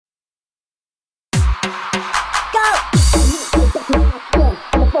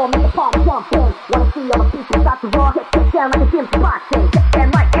floor, make the party jump in. Wanna see all the people start to rock, get down like a gym spot thing.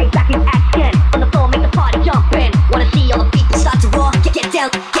 That right, hey, back in action. On the floor, make the party jump in. Wanna see all the people start to rock, get down,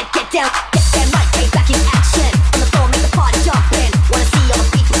 get down. Get that right, hey, back in action. On the floor, make the party jump in. Wanna see all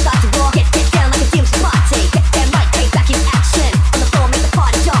the people start to rock, get down like a gym spot thing. Get that right, hey, back in action. On the floor, make the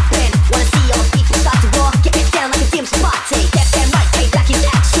party jump in. Wanna see all the people start to rock, get down like a gym spot thing. Get that right, hey, back in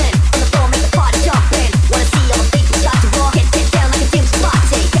action. On the floor, make the party jump in. Wanna see all the people start to rock, get down like a gym spot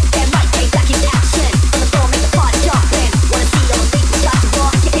thing. Get that right, hey, back in action. On the floor, make the party jump in. Wanna see all the people start to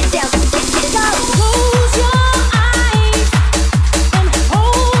rock, get down, get go. Close your eyes and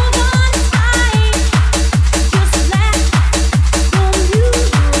hold on.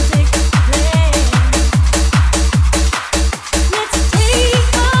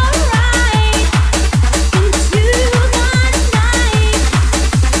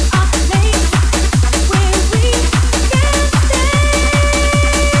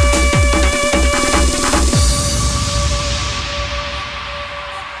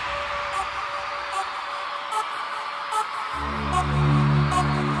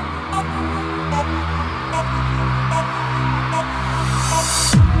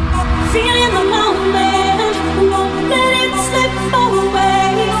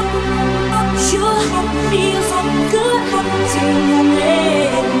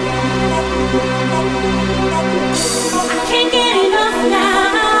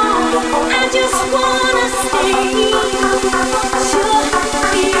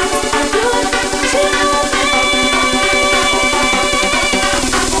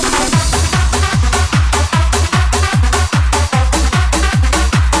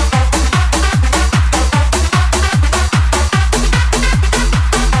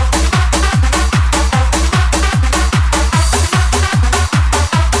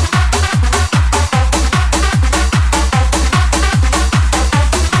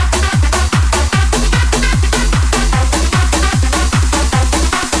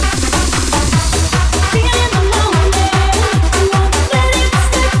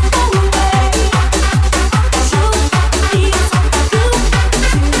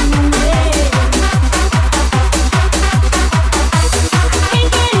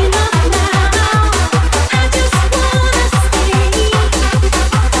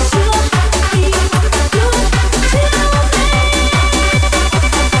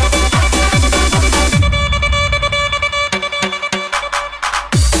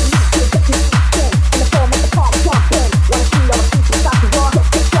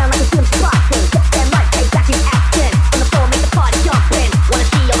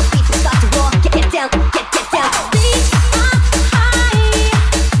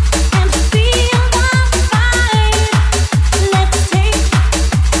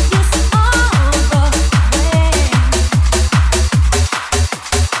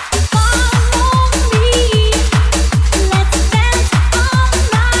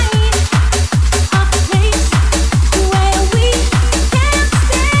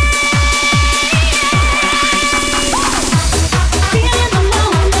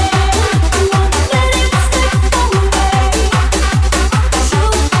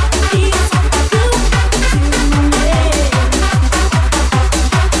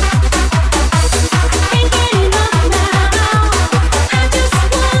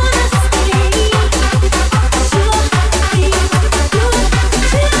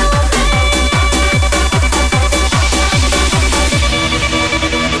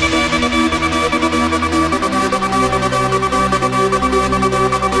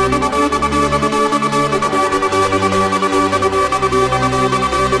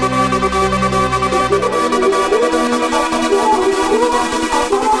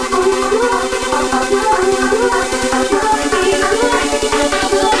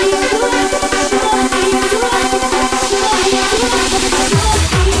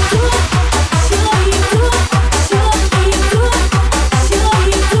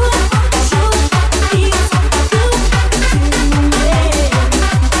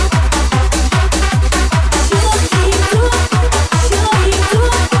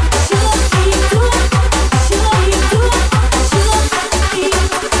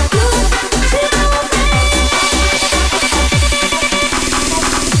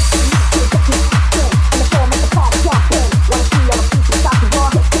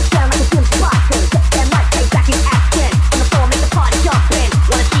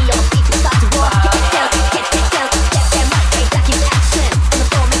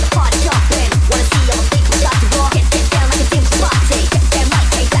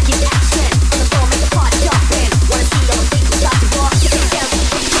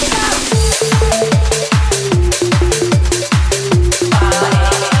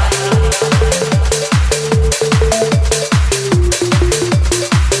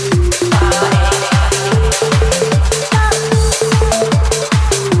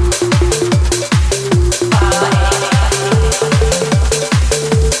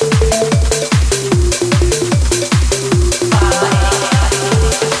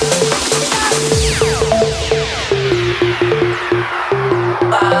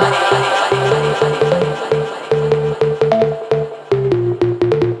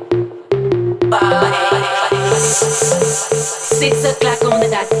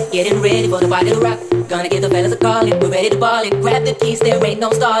 getting ready for the party to rock. Gonna give the fellas a call it, we're ready to ball it. Grab the keys, there ain't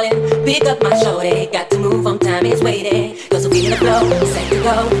no stalling. Pick up my shorty, got to move on, time is waiting. Cause we're feeling the flow, set to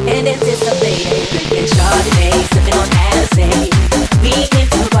go, and anticipating. Drinking Chardonnay, sipping on Alizé. We came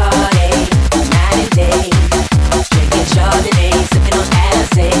to party, night and day. Drinking Chardonnay, sipping on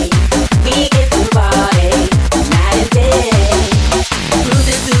Alizé. We came to party, night and day.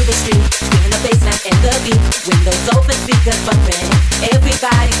 Cruising through the street, feeling the bassline and the beat. Windows open, speakers bumping.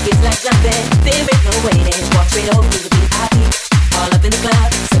 Everybody feels like jumping. There ain't no waiting. Walk straight over to the VIP. All up in the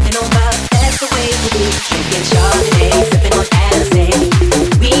club, sipping on bub. That's the way to be. Drinking Chardonnay, sipping on Alizé.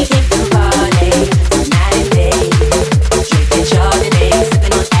 We came to party night and day. Drinking Chardonnay,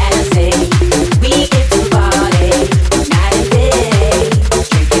 sipping on Alizé. We came to party night and day.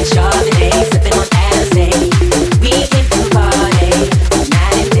 Drinking Chardonnay, sipping on Alizé. We came to party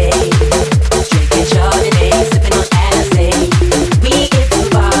night and day. Drinking Chardonnay, sipping on Alizé. We came to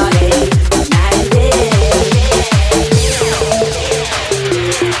party night and day.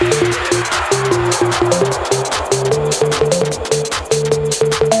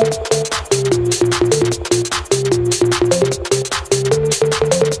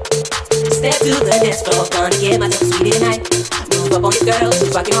 Step to the dance floor, gonna get myself sweetie tonight. Move up on this girl,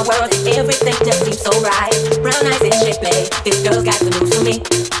 she's rocking my world, and everything just seems so right. Brown eyes and shake play, this girl's got the moves for me.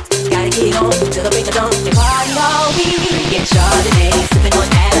 Gotta get on till the break of dawn and party all week. Drinking Chardonnay, sipping on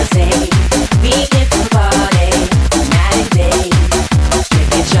Alizé. We came to party night and day.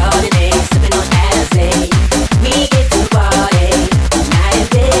 Drinking Chardonnay, sipping on Alizé. We came to party night and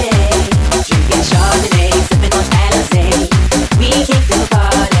day. Drinking Chardonnay, sipping on Alizé. We came to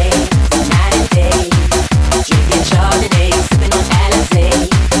party night and day. Drinking Chardonnay, sipping on Alizé.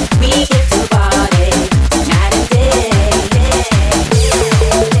 We came to party night and day.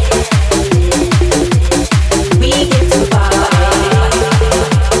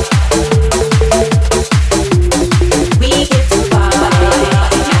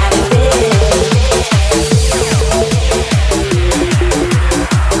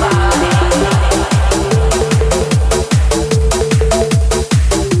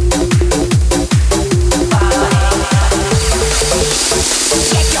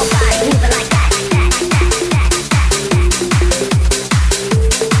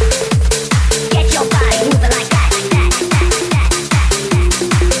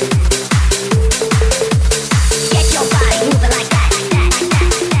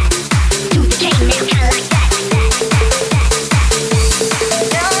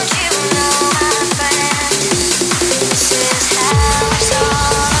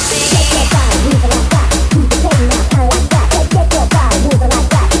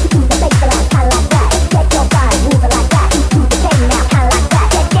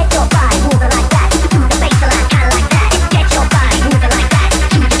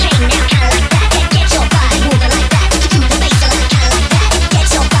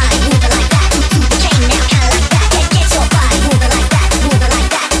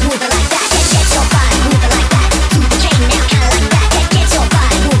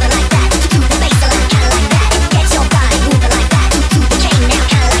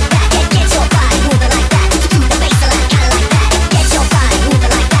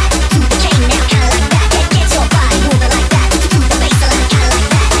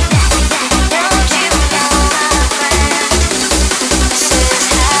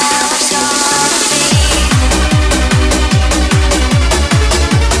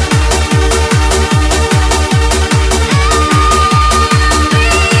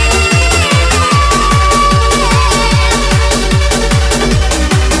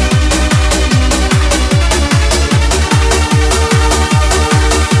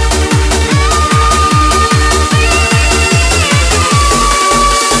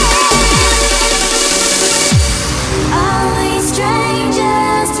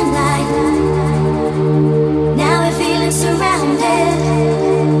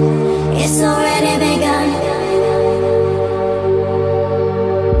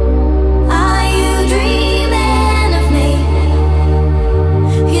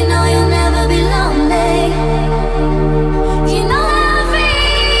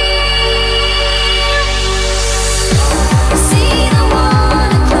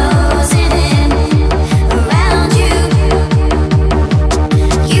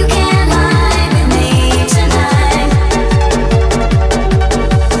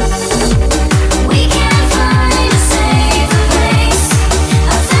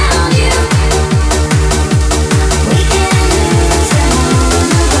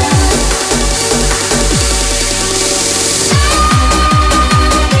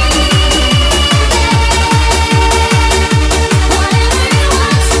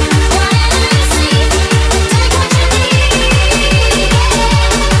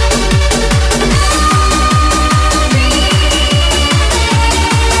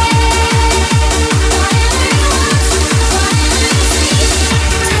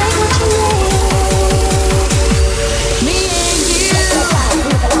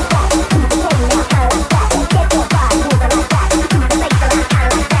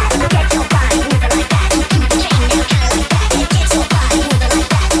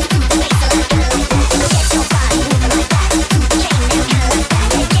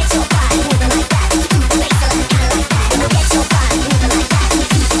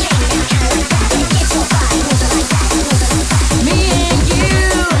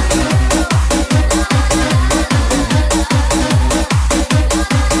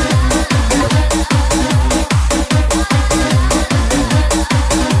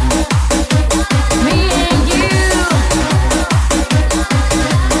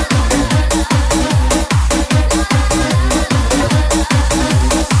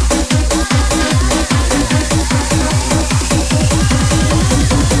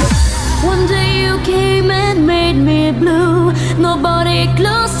 blue. Nobody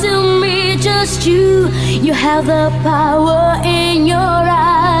close to me, just you. You have the power in your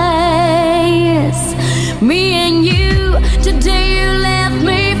eyes. Me and you, today you left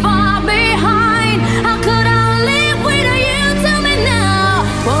me far behind. How could I live without you? Tell me now.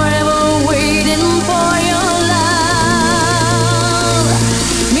 Forever waiting for your love.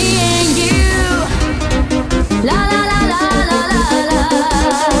 Me and you. La la la la la la la.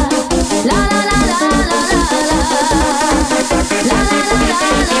 La la la la la la la. La la la la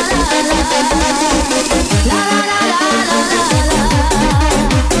la la la. La la la la la la.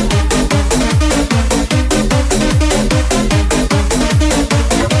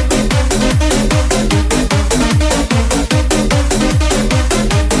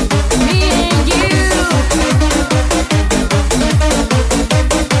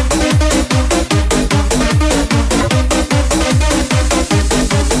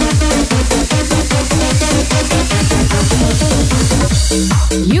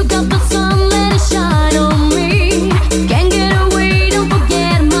 You got the sun, let it shine on me. Can't get away, don't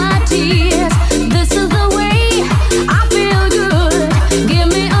forget my tears. This is the way I feel good. Give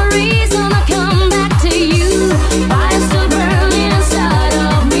me a reason to come back to you. Fire still burning inside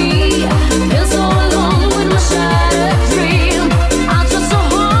of me. Feel so alone with my shattered dream. I try so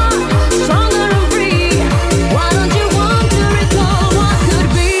hard, stronger and free. Why don't you want to recall what could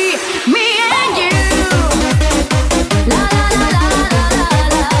be? Me and you. La la la la la la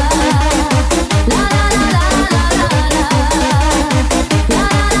la. La la la la la la la. La la la la la la la. La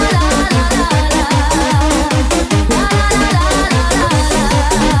la la la la la.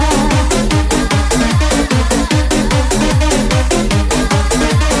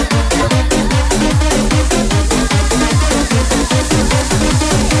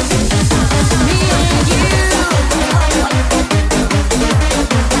 Me and you.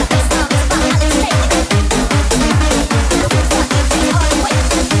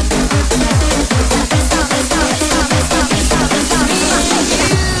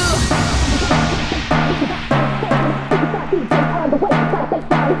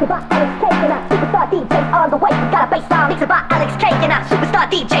 Superstar DJs on the way, got a bassline mixed by Alex K and I. Superstar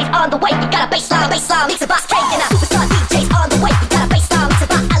DJs on the way, got a bassline mixed by K and I. Superstar DJs on the way, got a bassline mixed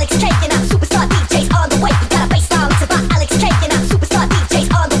by Alex K and I. Superstar DJs on the way, got a bassline mixed by Alex K and I. Superstar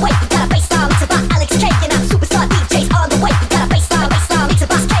DJs on the way, got a bassline mixed by Alex K and I. Superstar DJs on the way, got a bassline mixed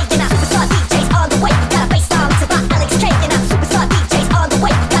by K and I. Superstar DJs on the way, got a bassline mixed by Alex K and I. Superstar DJs on the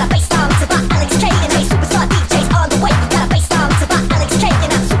way, got a bassline mixed by Alex K and I. Superstar DJs on the way, got a bassline mixed by Alex K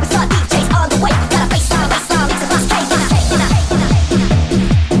and I. Superstar DJs on the way, got a bassline mixed by K and I.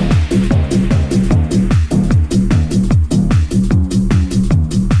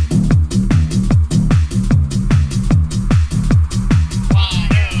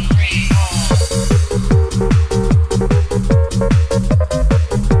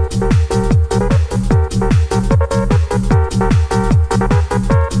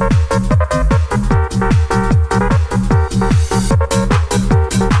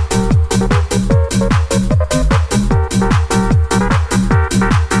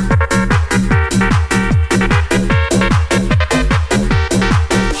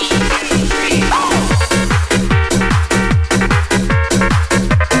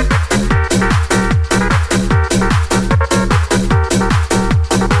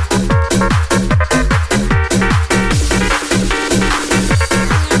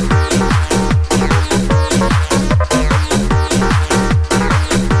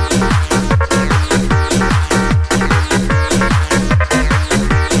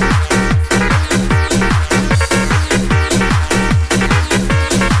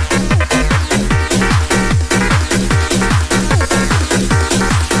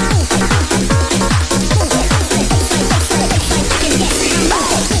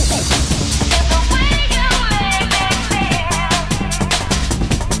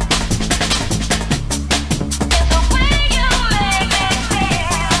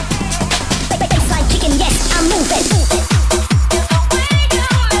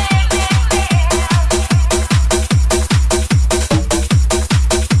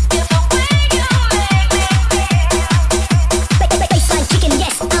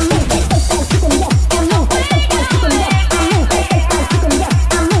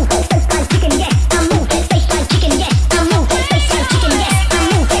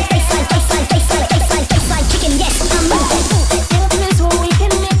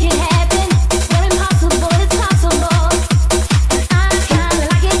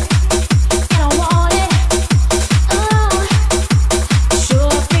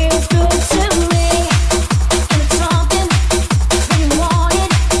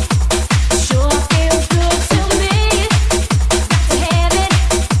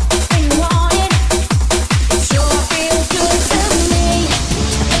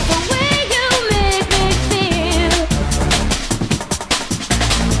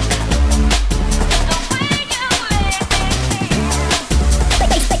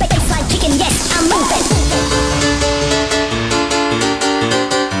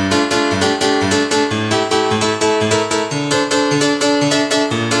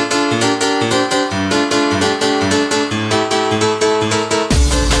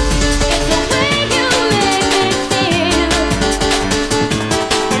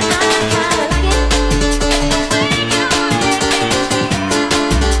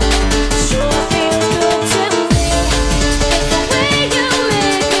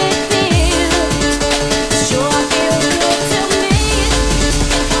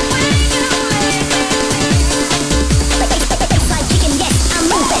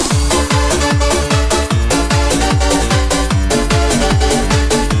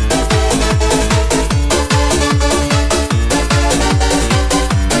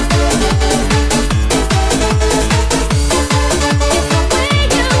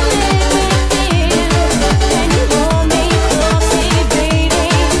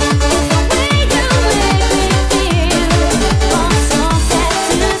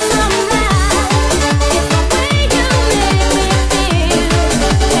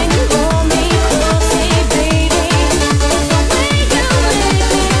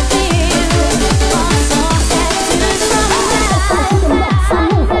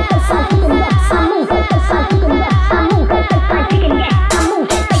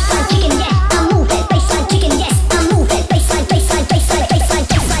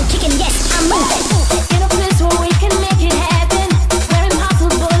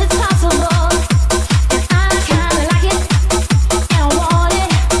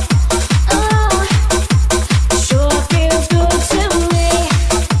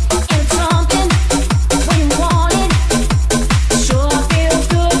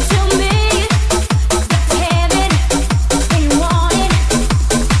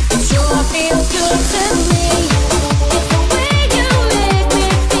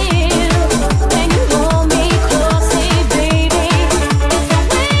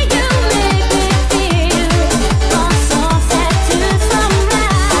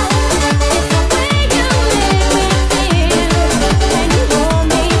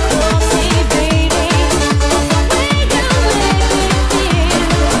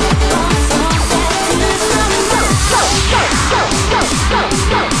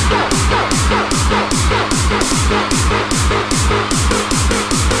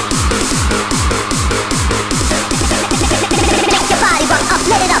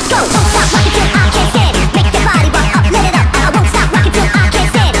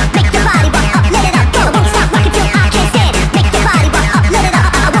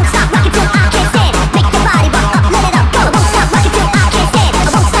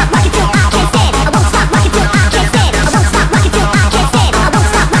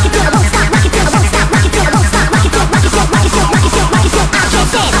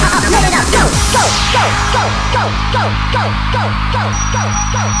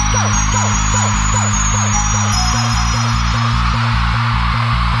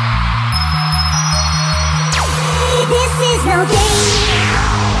 This is no game.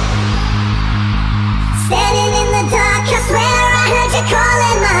 Standing in the dark, I swear I heard you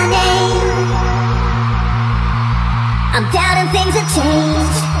calling my name. I'm doubting things have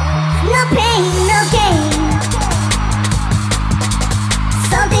changed. No pain, no gain.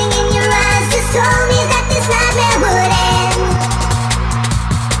 Something in your eyes just told me that this nightmare would end.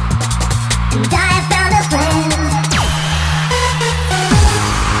 And I have found a friend.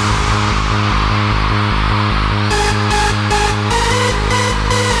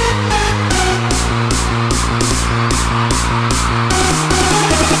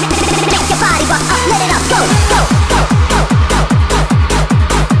 Make your body rock up, let it up, go, go, go, go, go, go.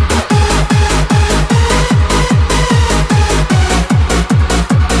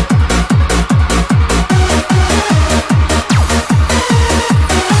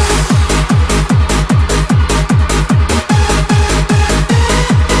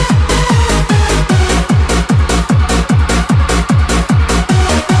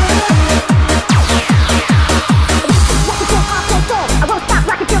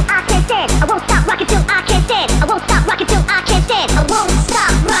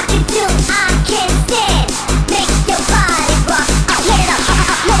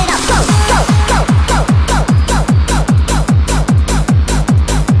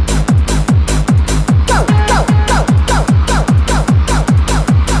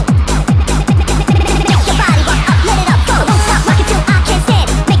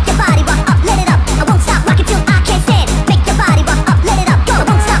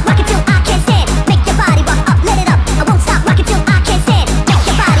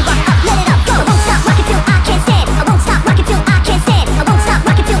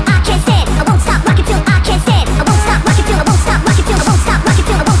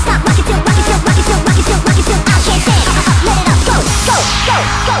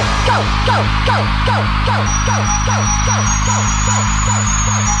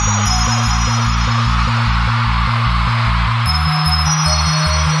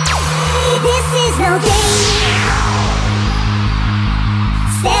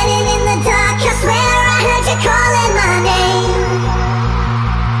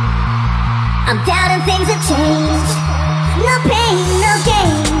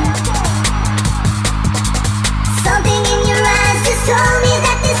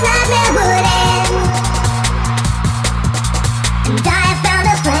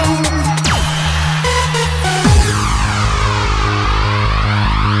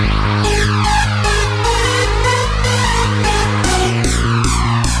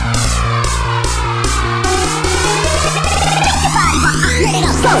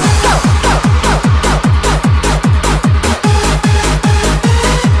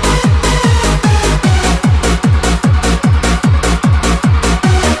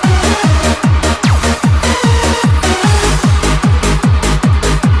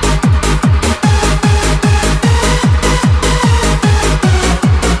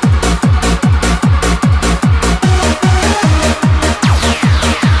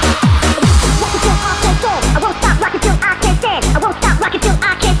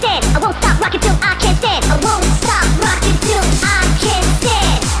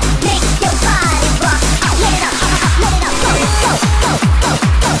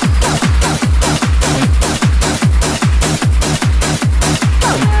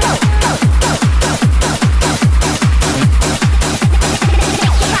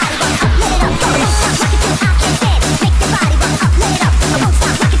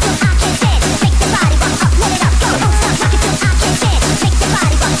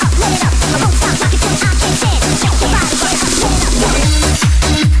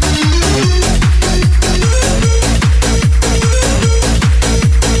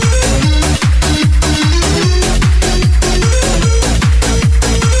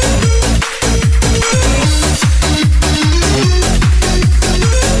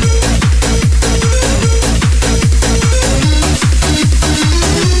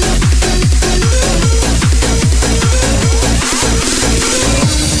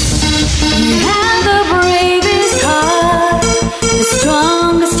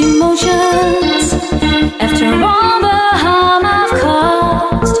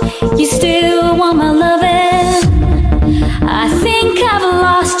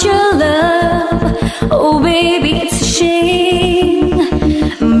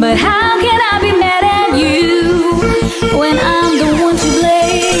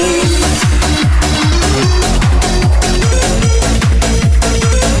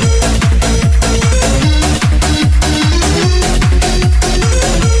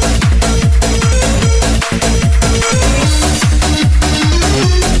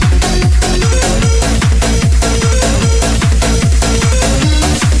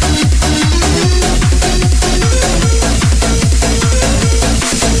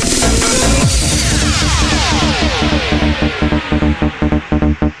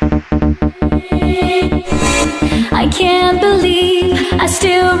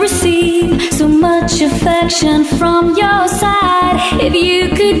 much affection from your side. If you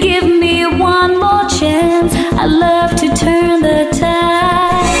could give me one more chance, I'd love to turn the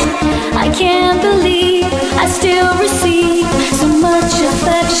tide. I can't believe I still receive so much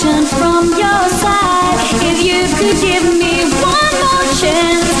affection from your side. If you could give me one more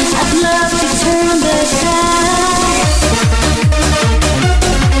chance, I'd love to turn the tide.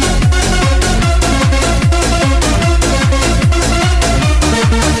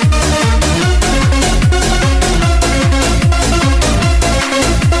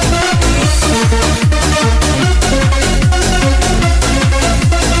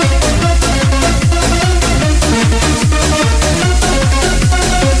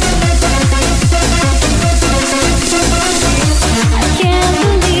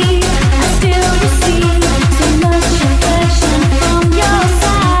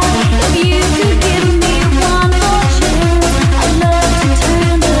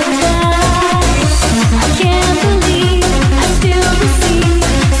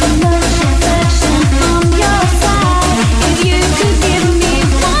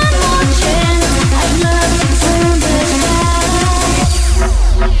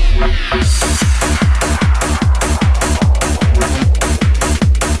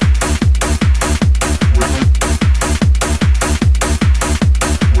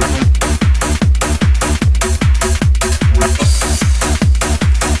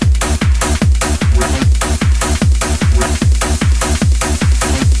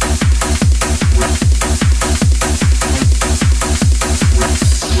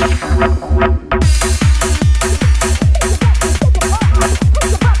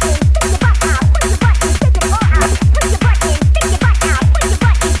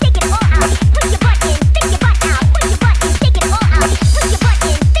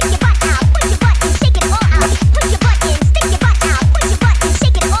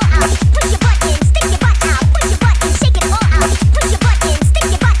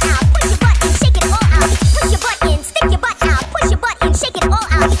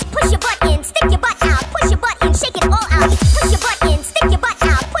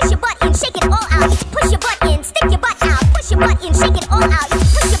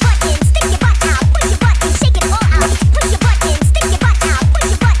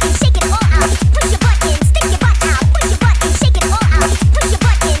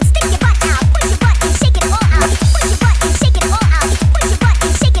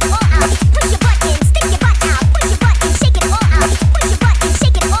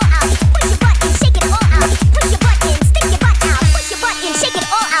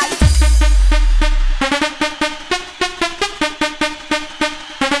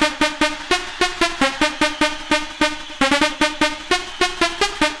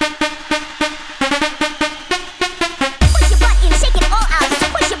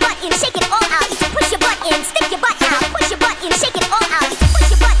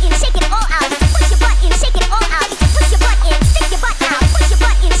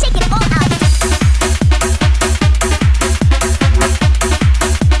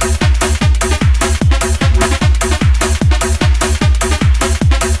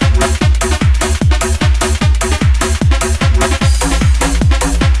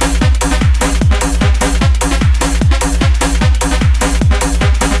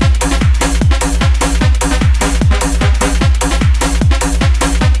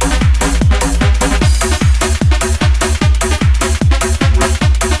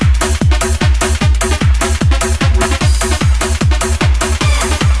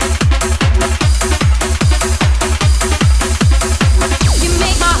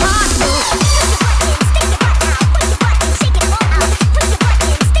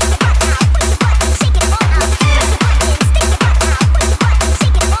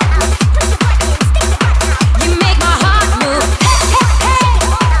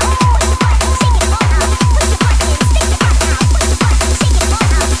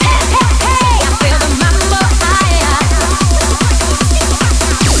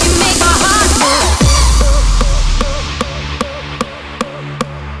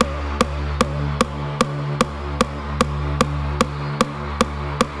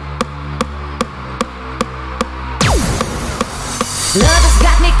 Love has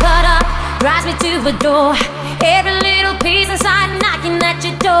got me caught up, drives me to the door. Every little piece inside knocking at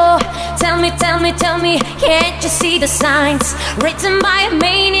your door. Tell me, can't you see the signs? Written by a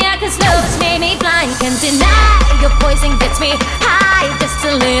maniac, cause love has made me blind. Can't deny your poison gets me high. Just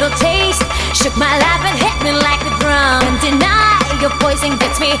a little taste shook my life and hit me like a drum. And deny your poison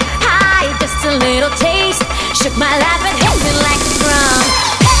gets me high. Just a little taste shook my life and hit me like a drum.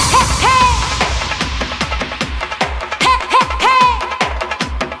 Hey, hey, hey. Hey, hey, hey.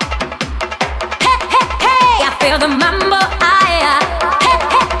 Hey,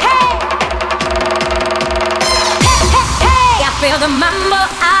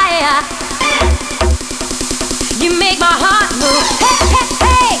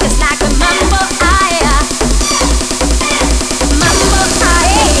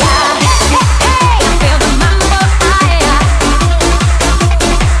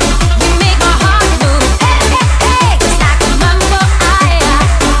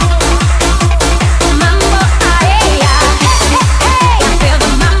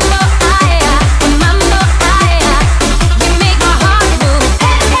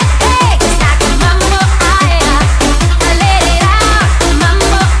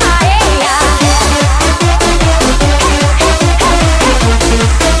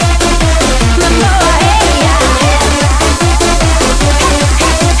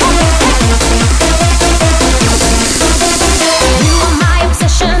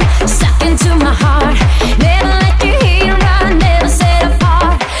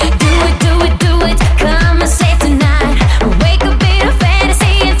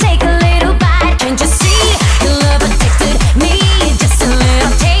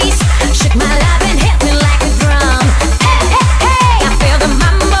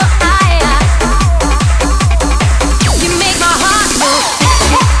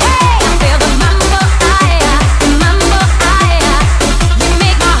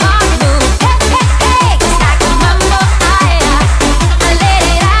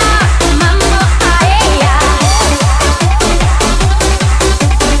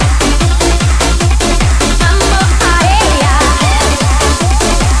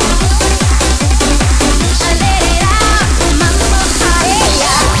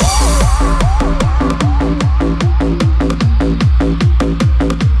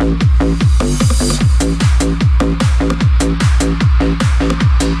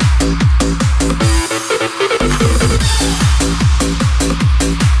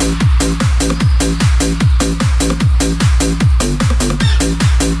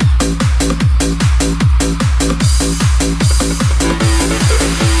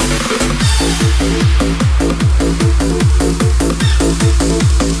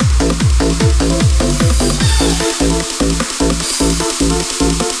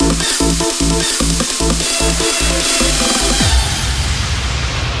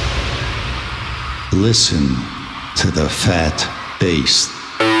 listen to the Phatt bass.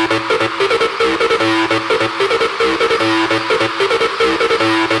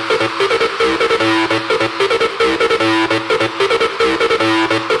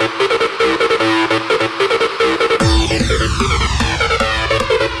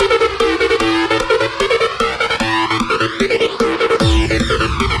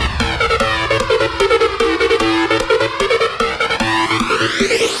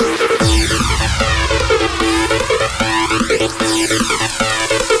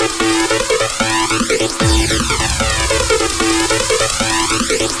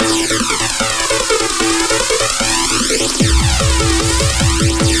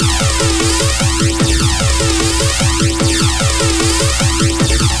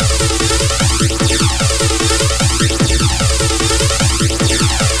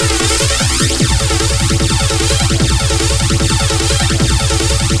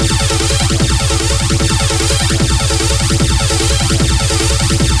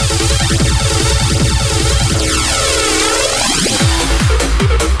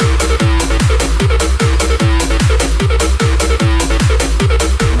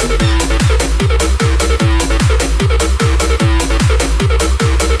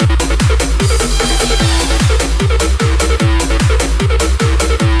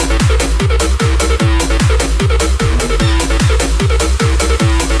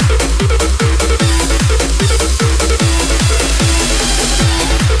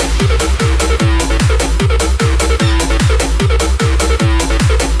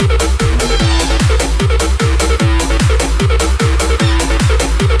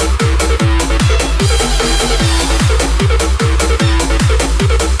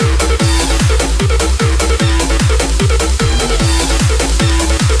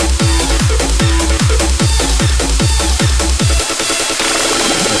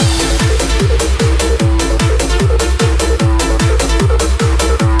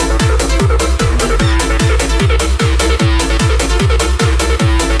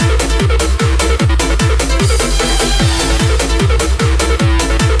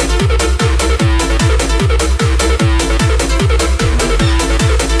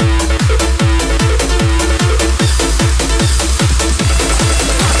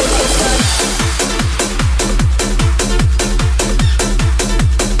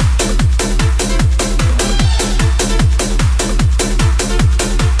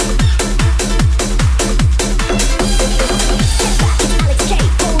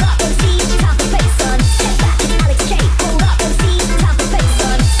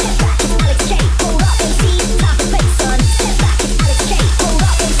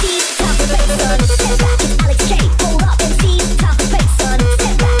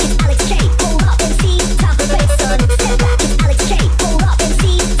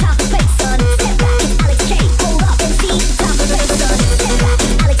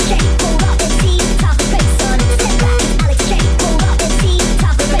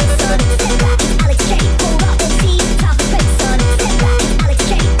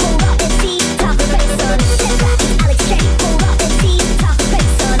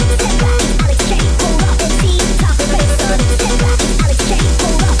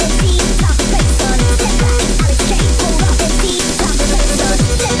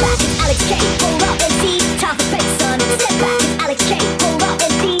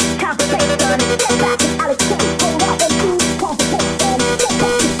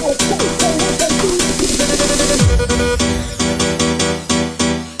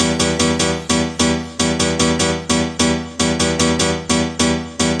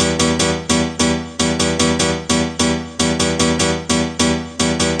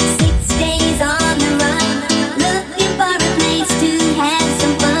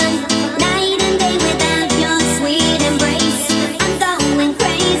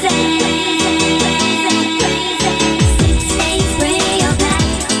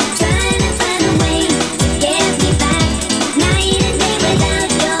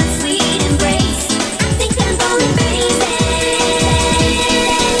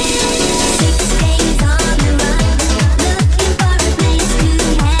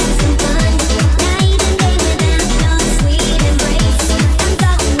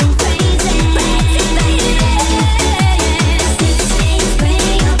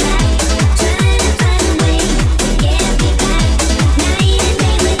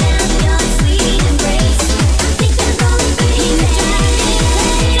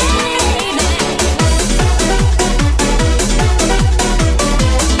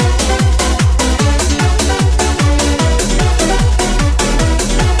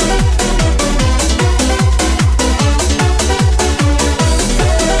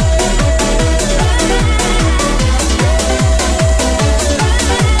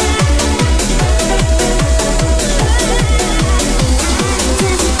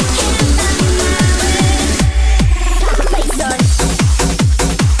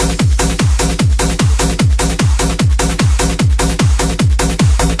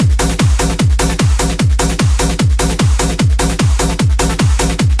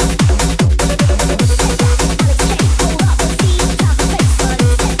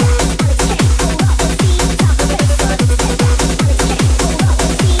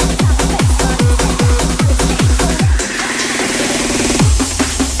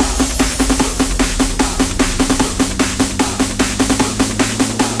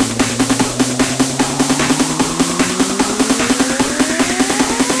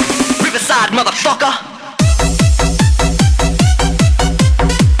 Riverside, motherfucker.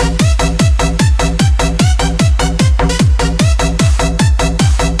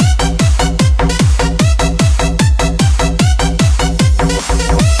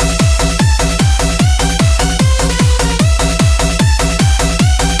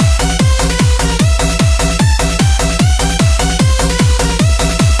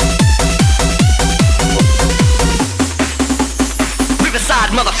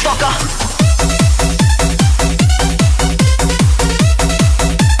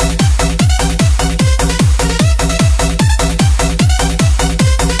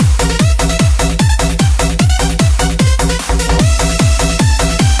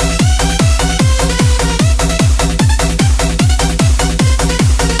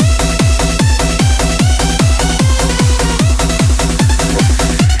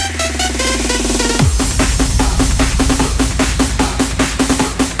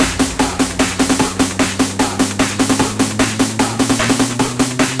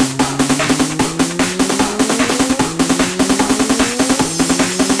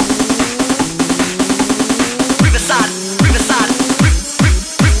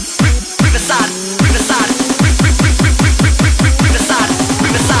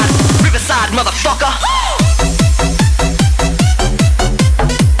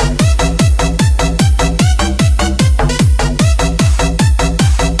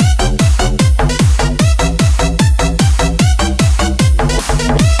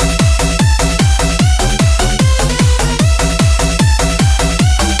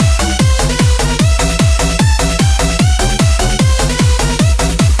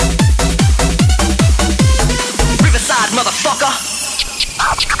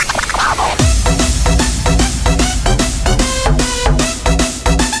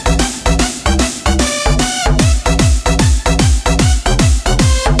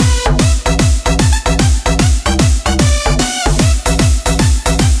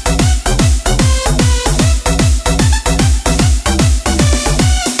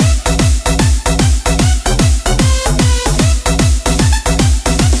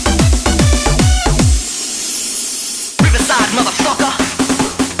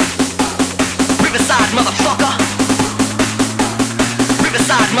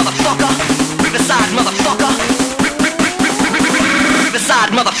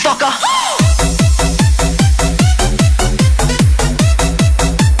 Riverside, motherfucker.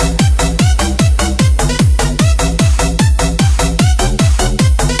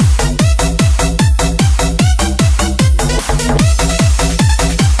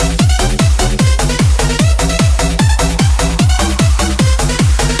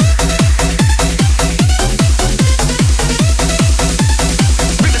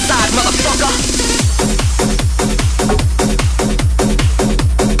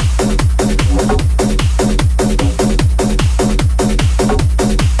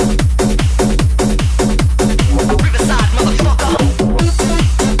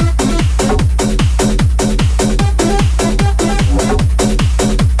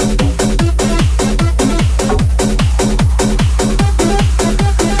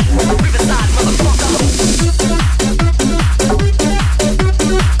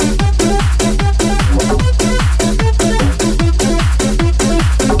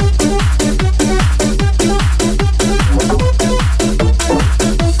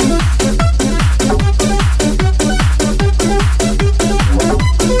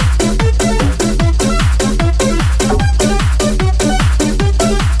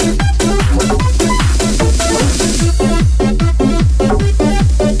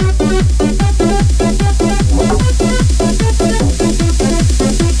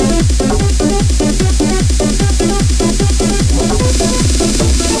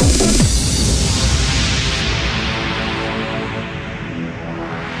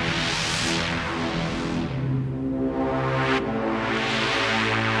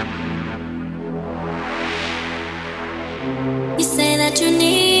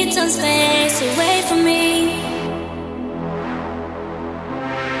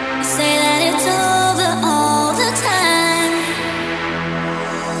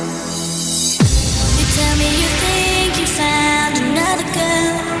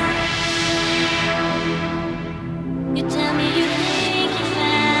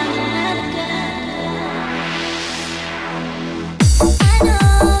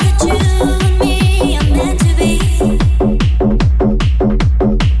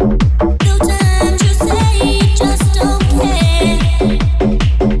 Say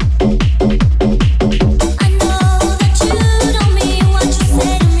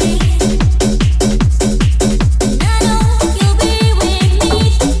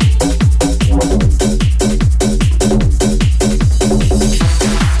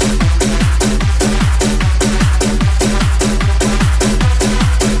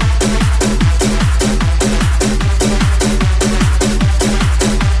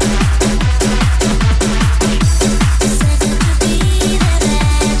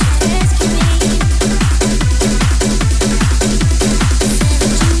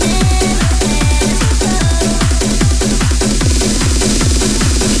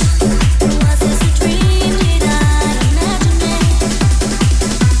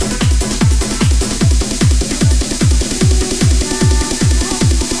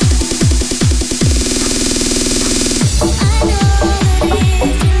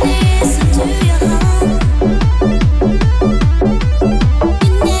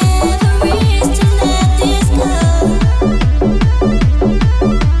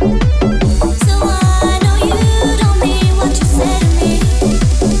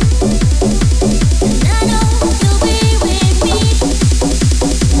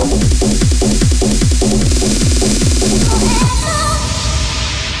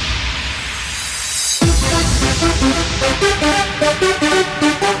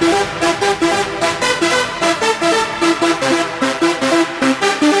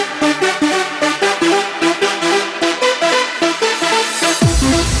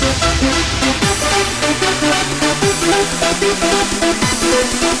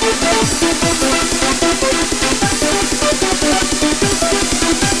Because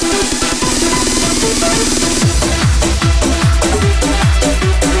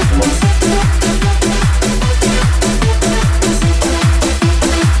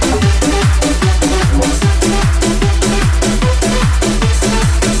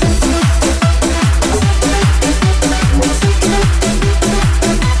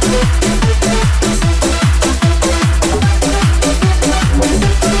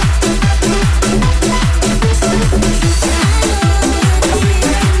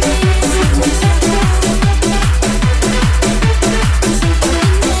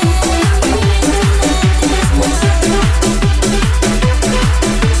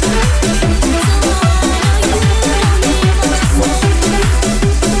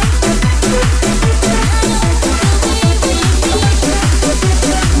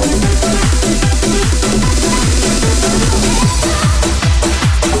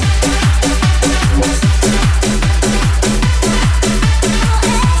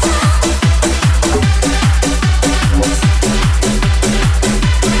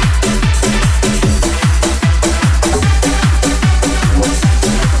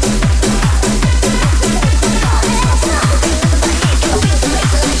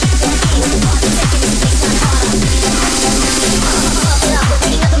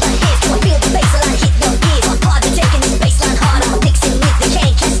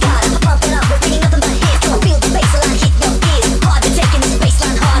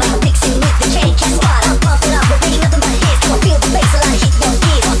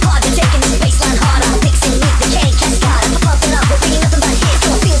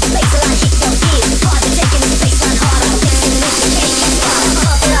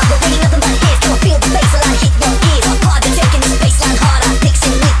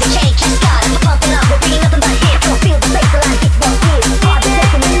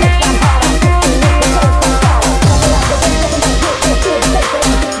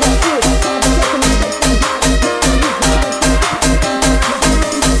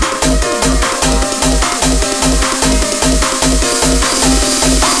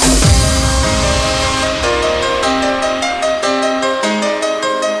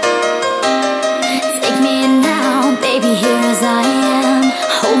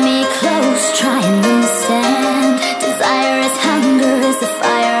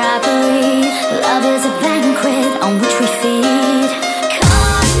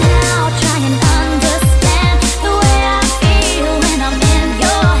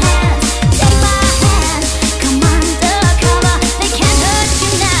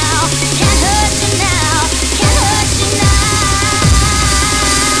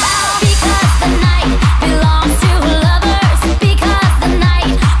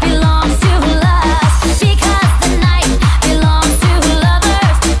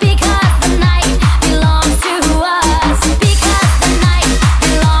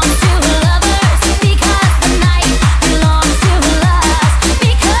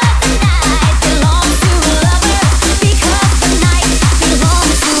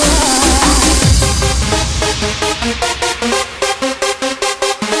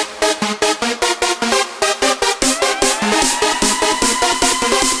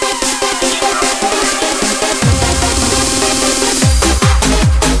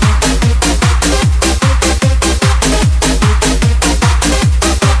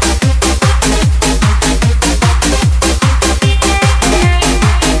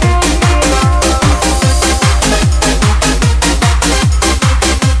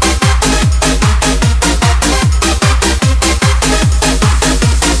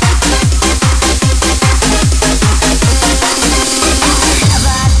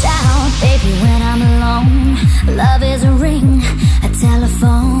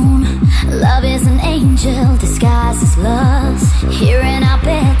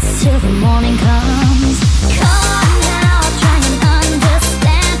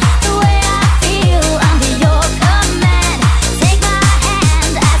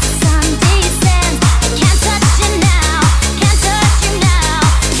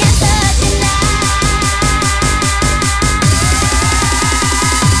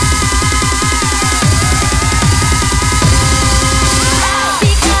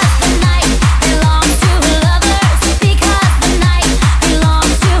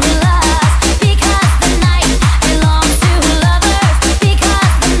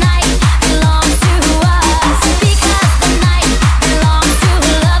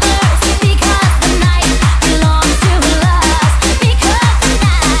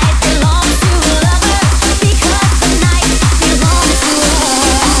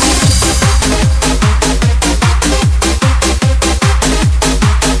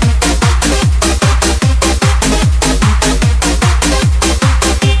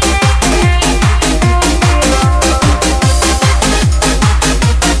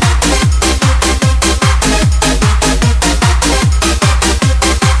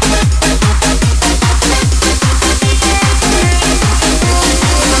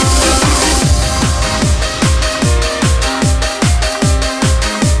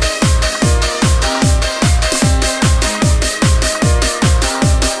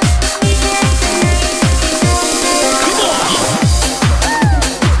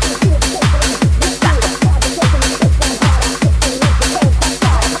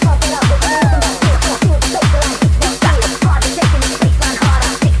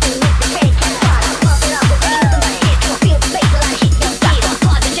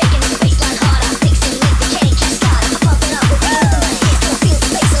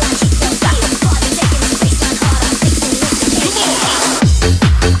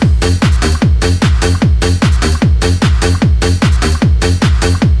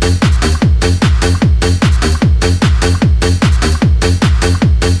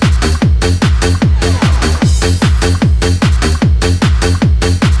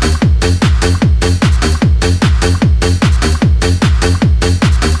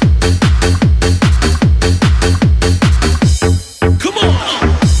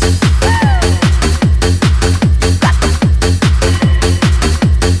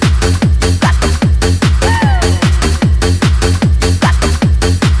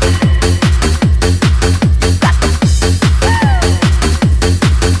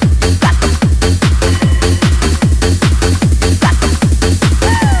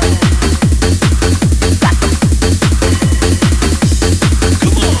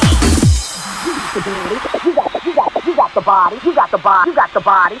the body, you got the body, you got the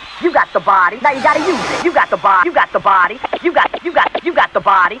body, you got the body. Now you gotta use it. You got the body, you got the body, you got the body, you got the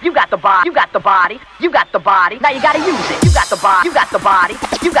body, you got the body, you got the body. Now you gotta use it. You got the body, you got the body,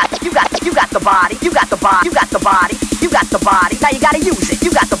 you got the body, you got the body, you got the body, you got the body. Now you gotta use it.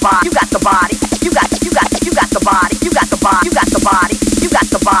 You got the body, you got the body, you got the body, you got the body, you got the body, you got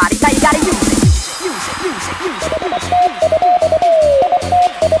the body. Now you gotta use it. Use it, use it, use it, use it, use it.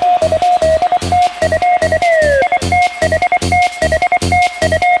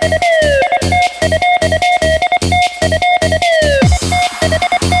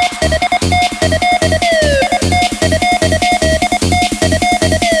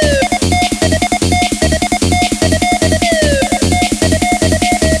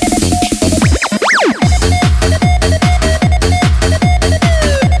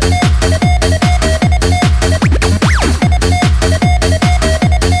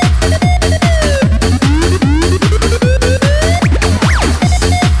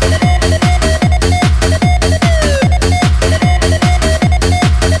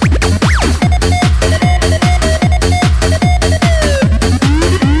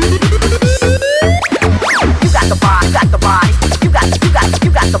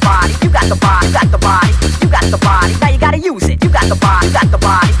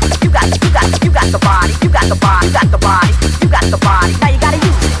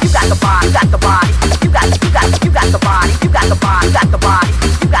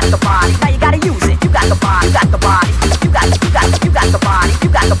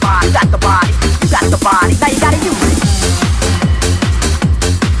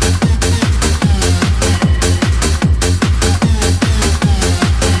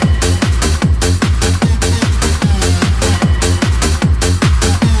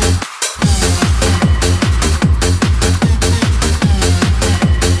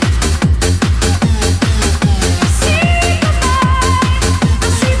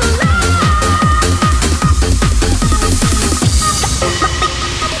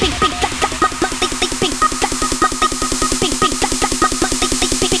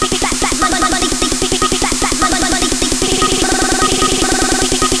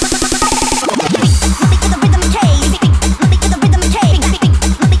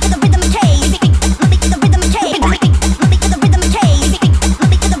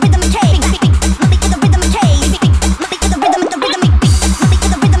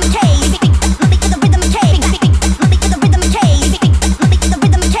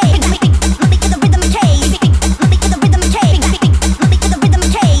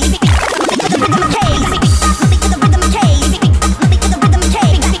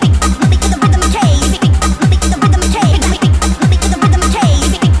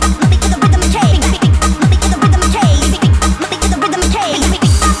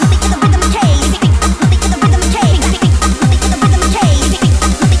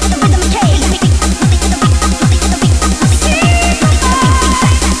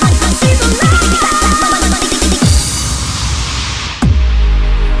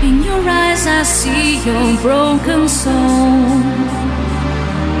 broken soul,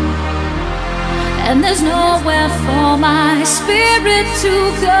 and there's nowhere for my spirit to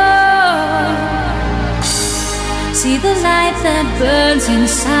go. See the light that burns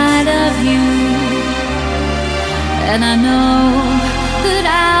inside of you, and I know that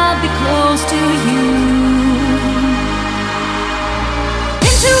I'll be close to you.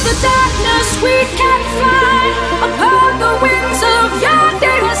 Into the darkness we can fly, upon the wings of your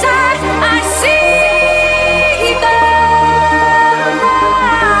desire. I see the light.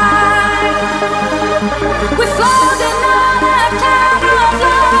 We're floating on a cloud of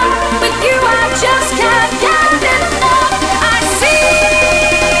love. With you I just can't get enough. I see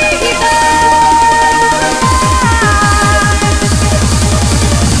the light.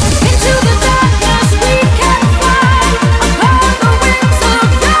 Into the darkness we can fly, upon the wings of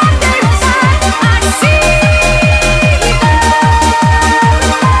your desire. I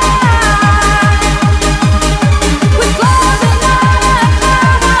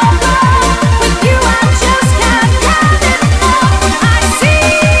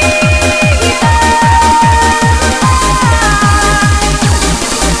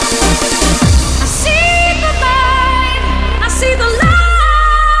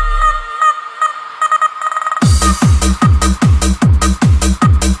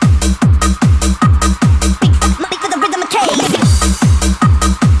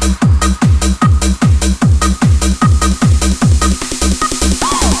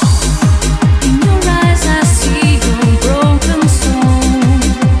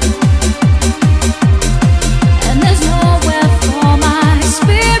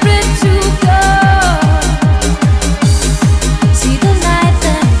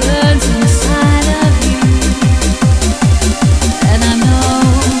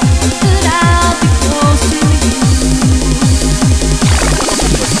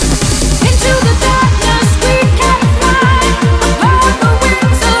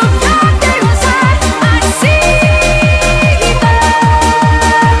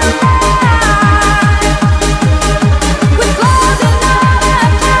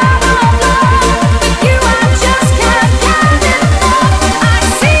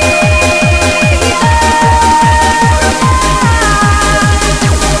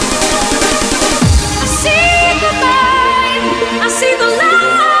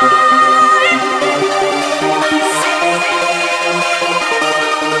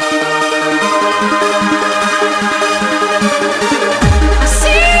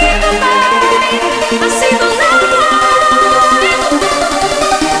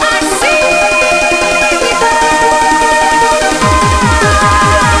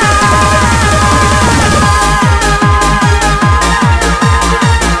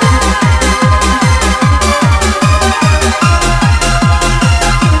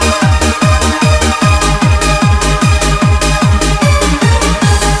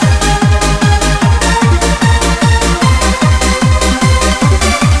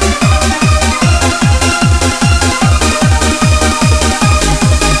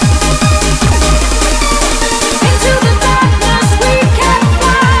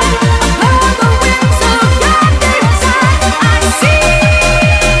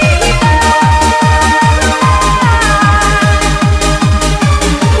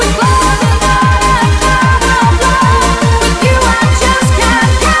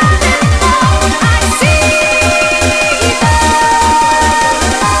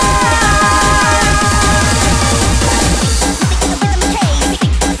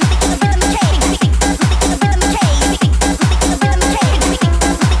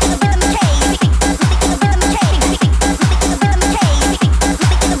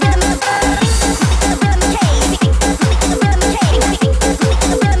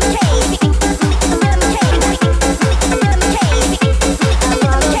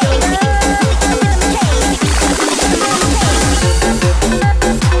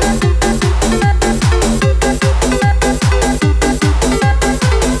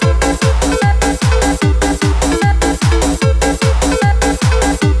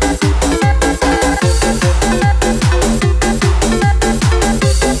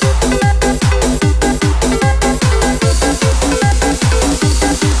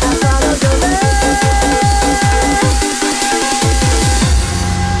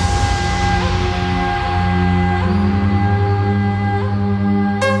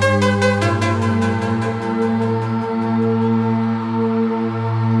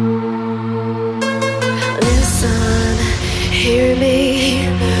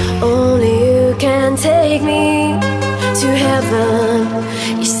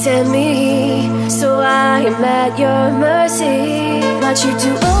sent me, so I am at your mercy. What you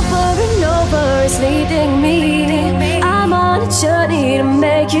do over and over is leading me. I'm on a journey to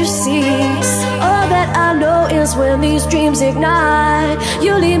make you see. All that I know is when these dreams ignite,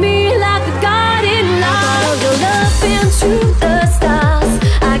 you lead me like a guiding light. I follow your love into the stars.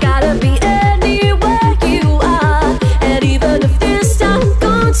 I gotta be anywhere you are, and even if this time I've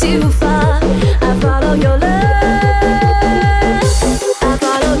gone too far, I follow your love.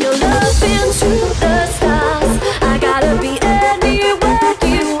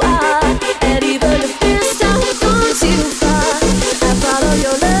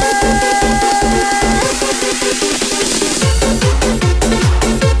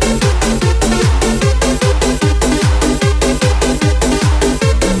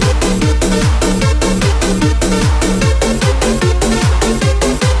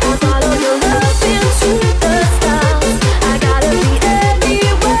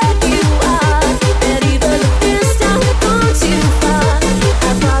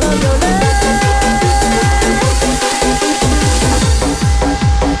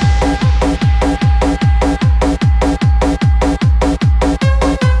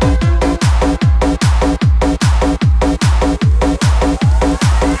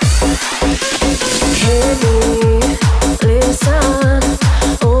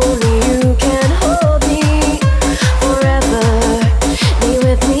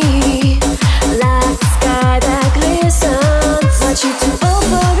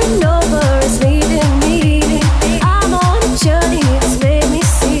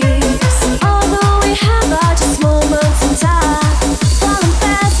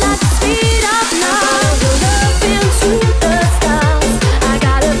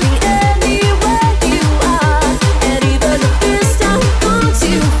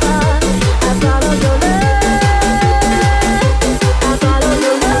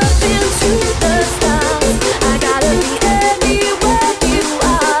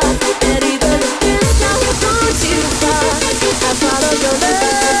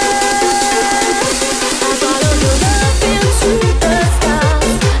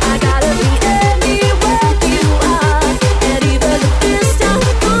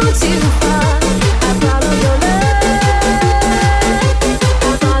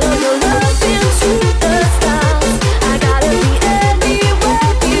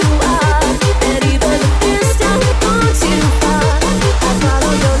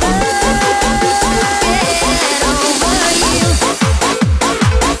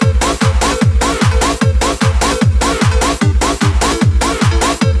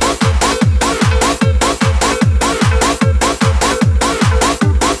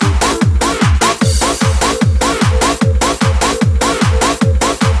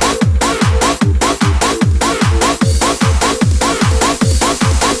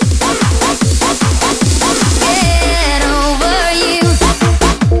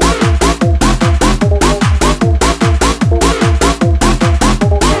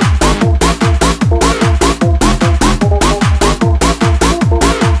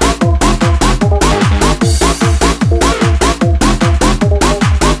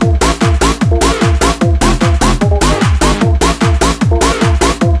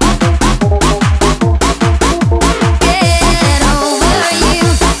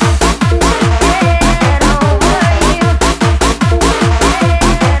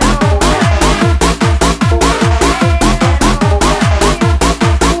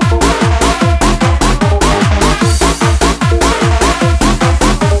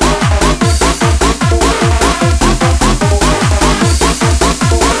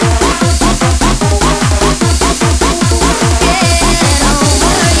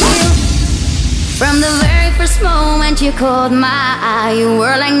 You caught my eye, you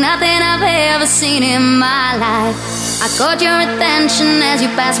were like nothing I've ever seen in my life. I caught your attention as you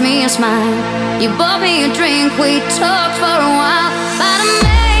passed me a smile. You bought me a drink, we talked for a while about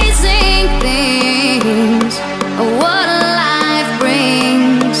amazing things, what life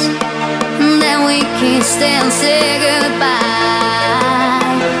brings. And then we kissed and said goodbye.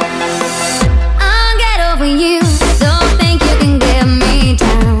 I'll get over you, don't think you can get me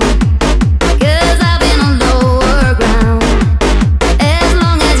down.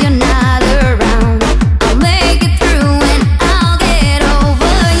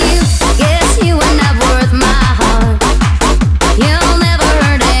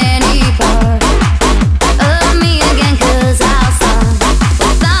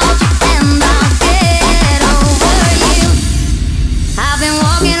 You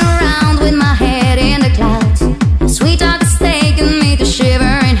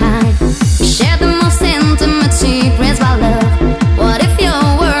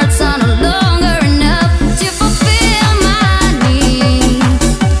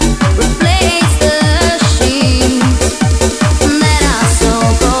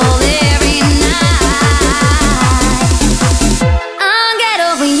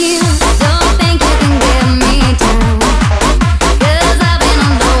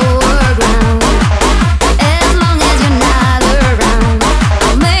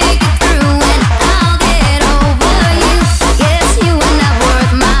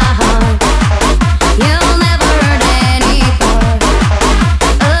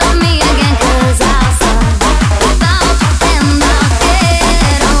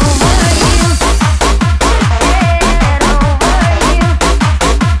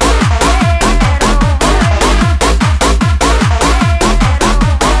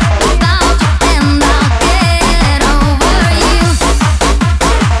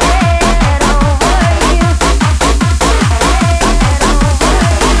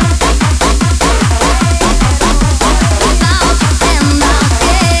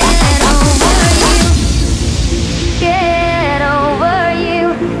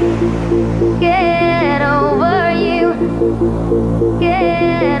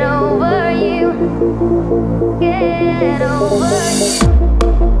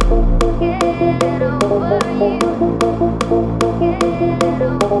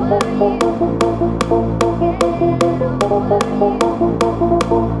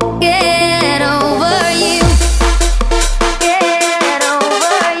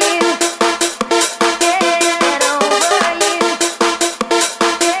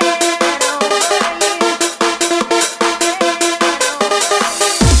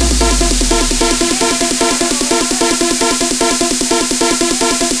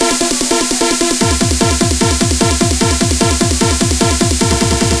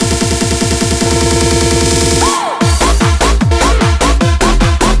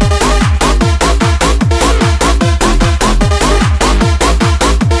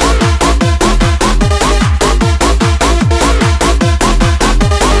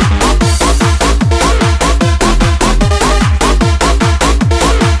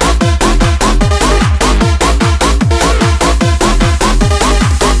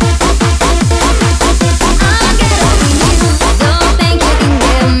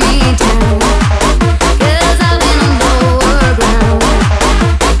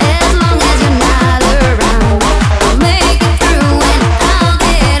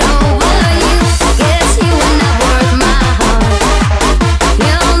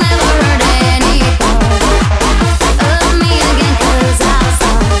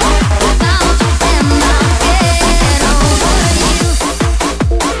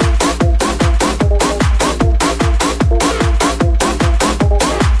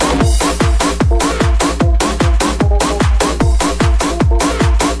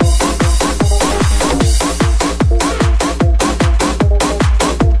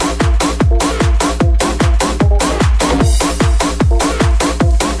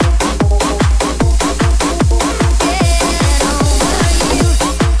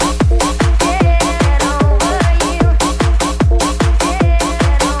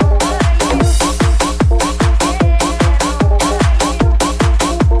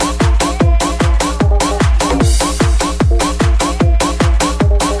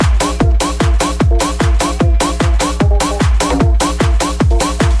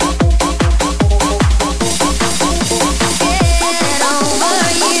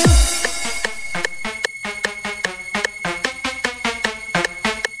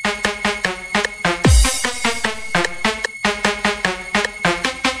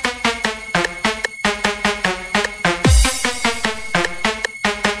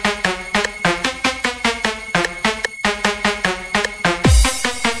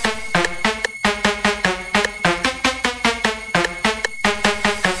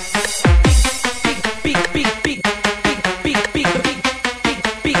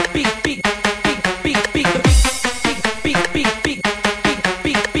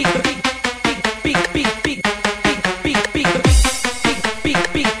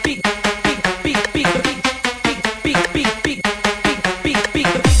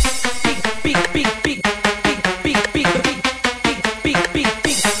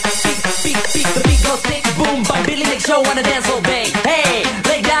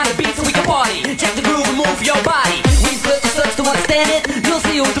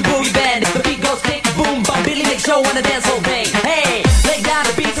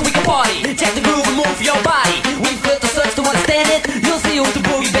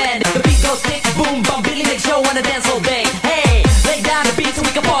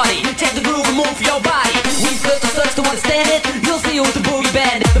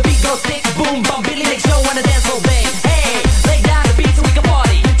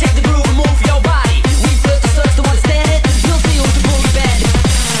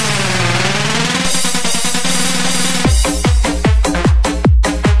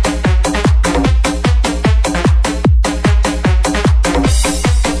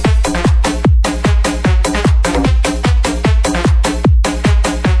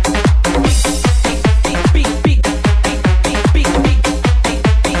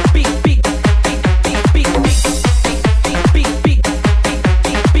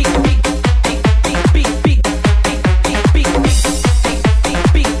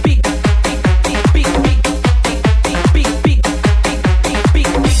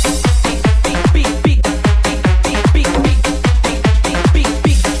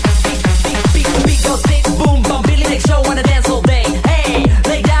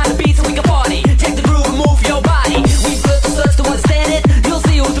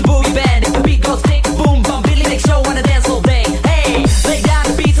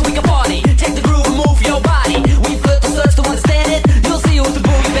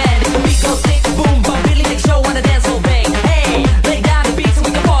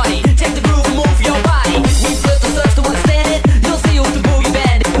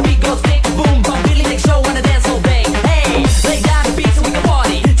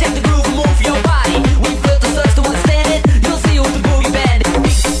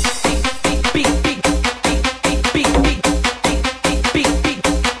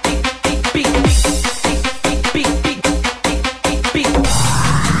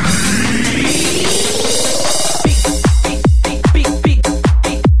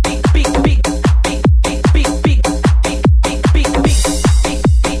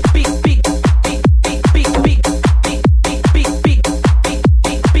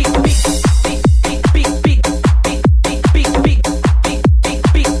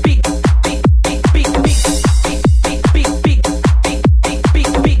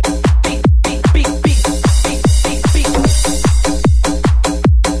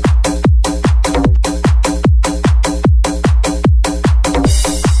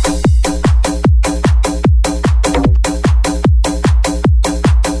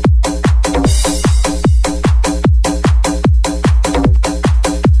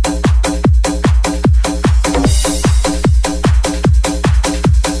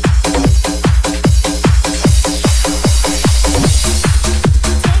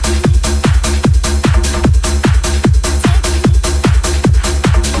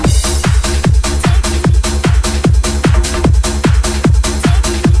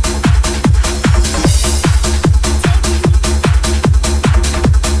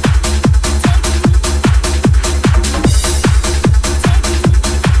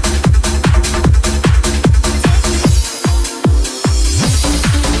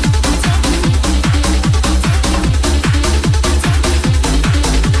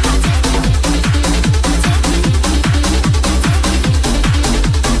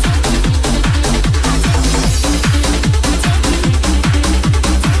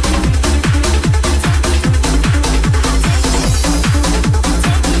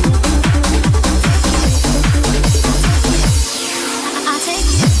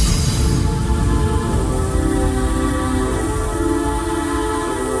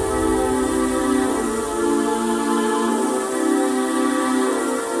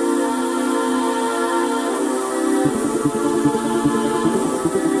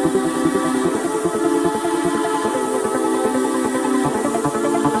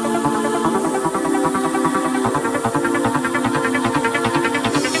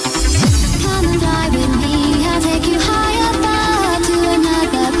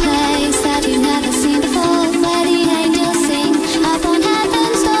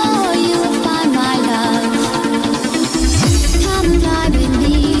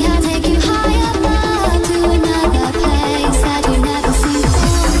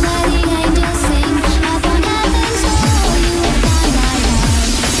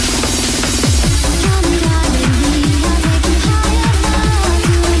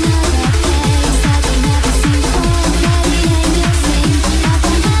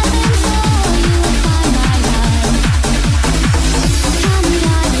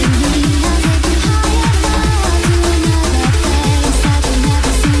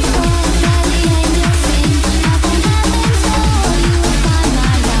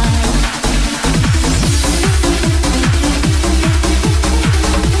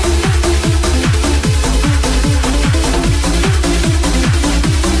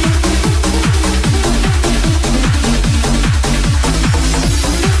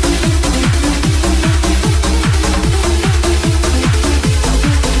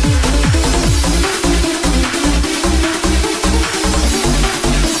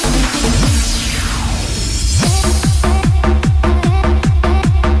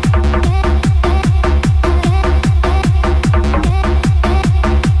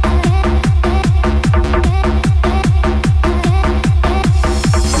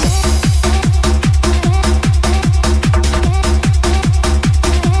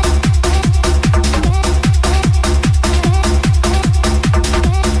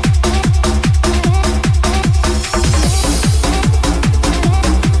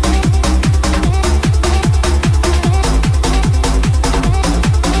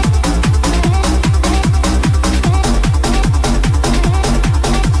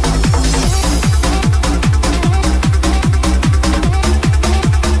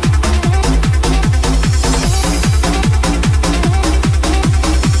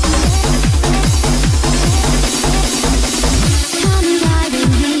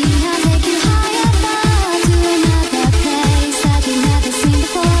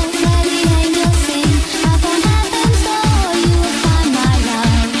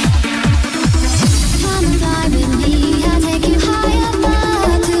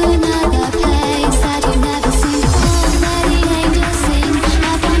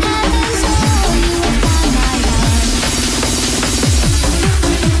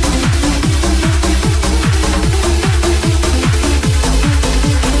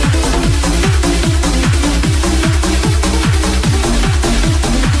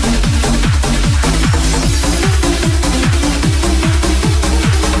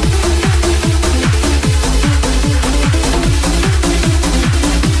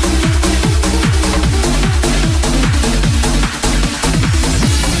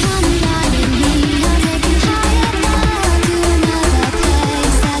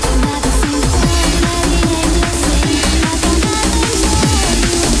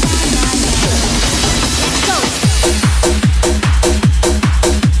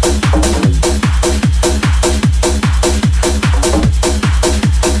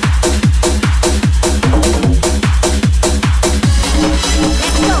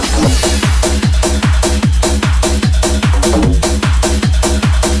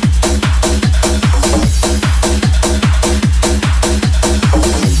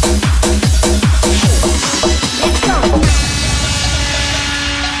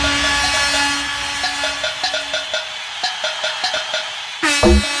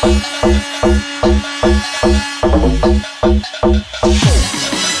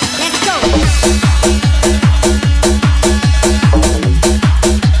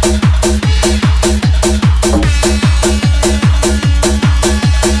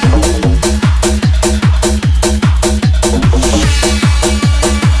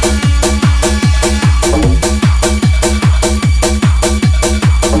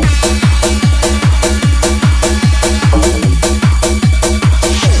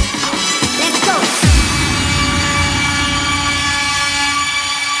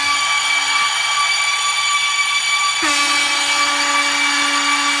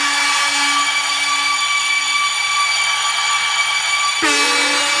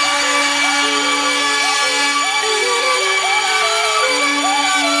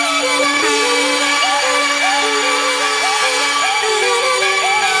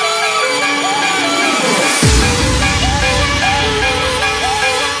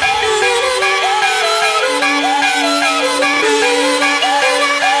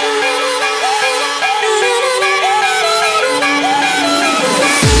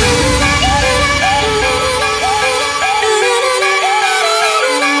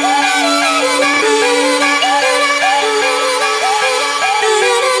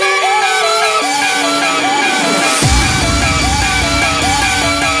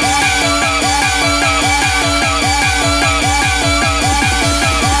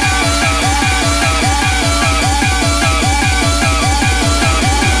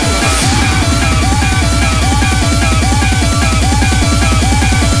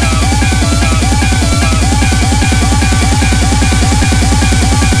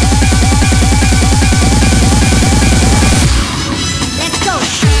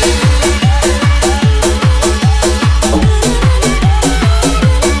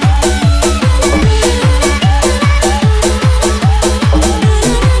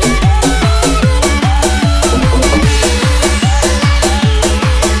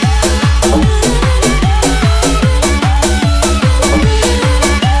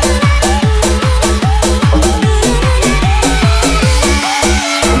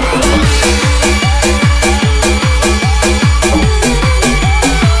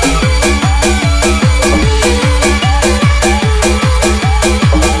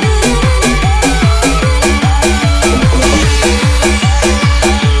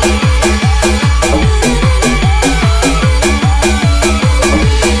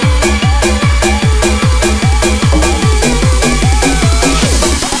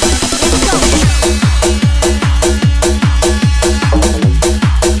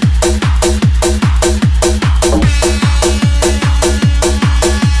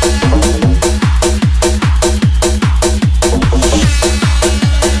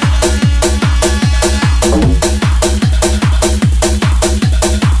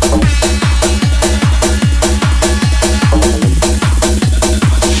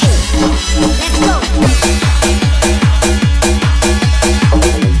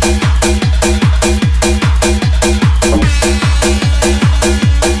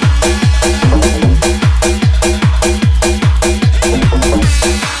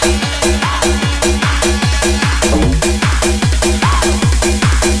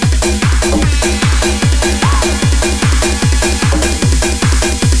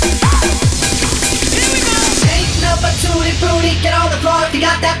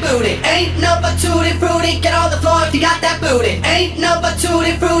got that booty. Ain't number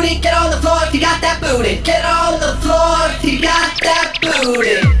Tutti, Frutti, get on the floor if you got that booty. Get on the floor if you got that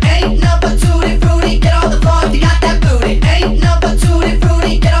booty. Ain't number Tutti, Frutti, get on the floor if you got that booty. Ain't number Tutti,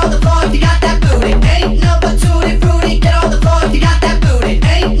 Frutti, get on the floor if you got that booty. Ain't number Tutti, Frutti, get on the floor if you got that booty.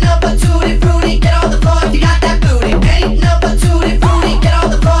 Ain't number Tutti, Frutti, get on the floor if you got that booty. Ain't number Tutti, Frutti, get on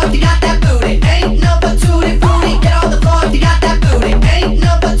the floor if you got that booty. Ain't number Tutti, Frutti, get on the floor if you got that booty. Ain't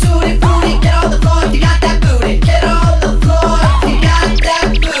number Tutti, Frutti, get on the floor if you got that booty. Get on the floor if you got that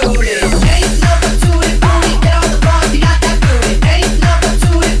booty. Ain't number Tutti, Frutti, get on the floor if you got that booty. Ain't number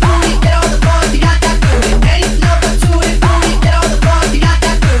Tutti,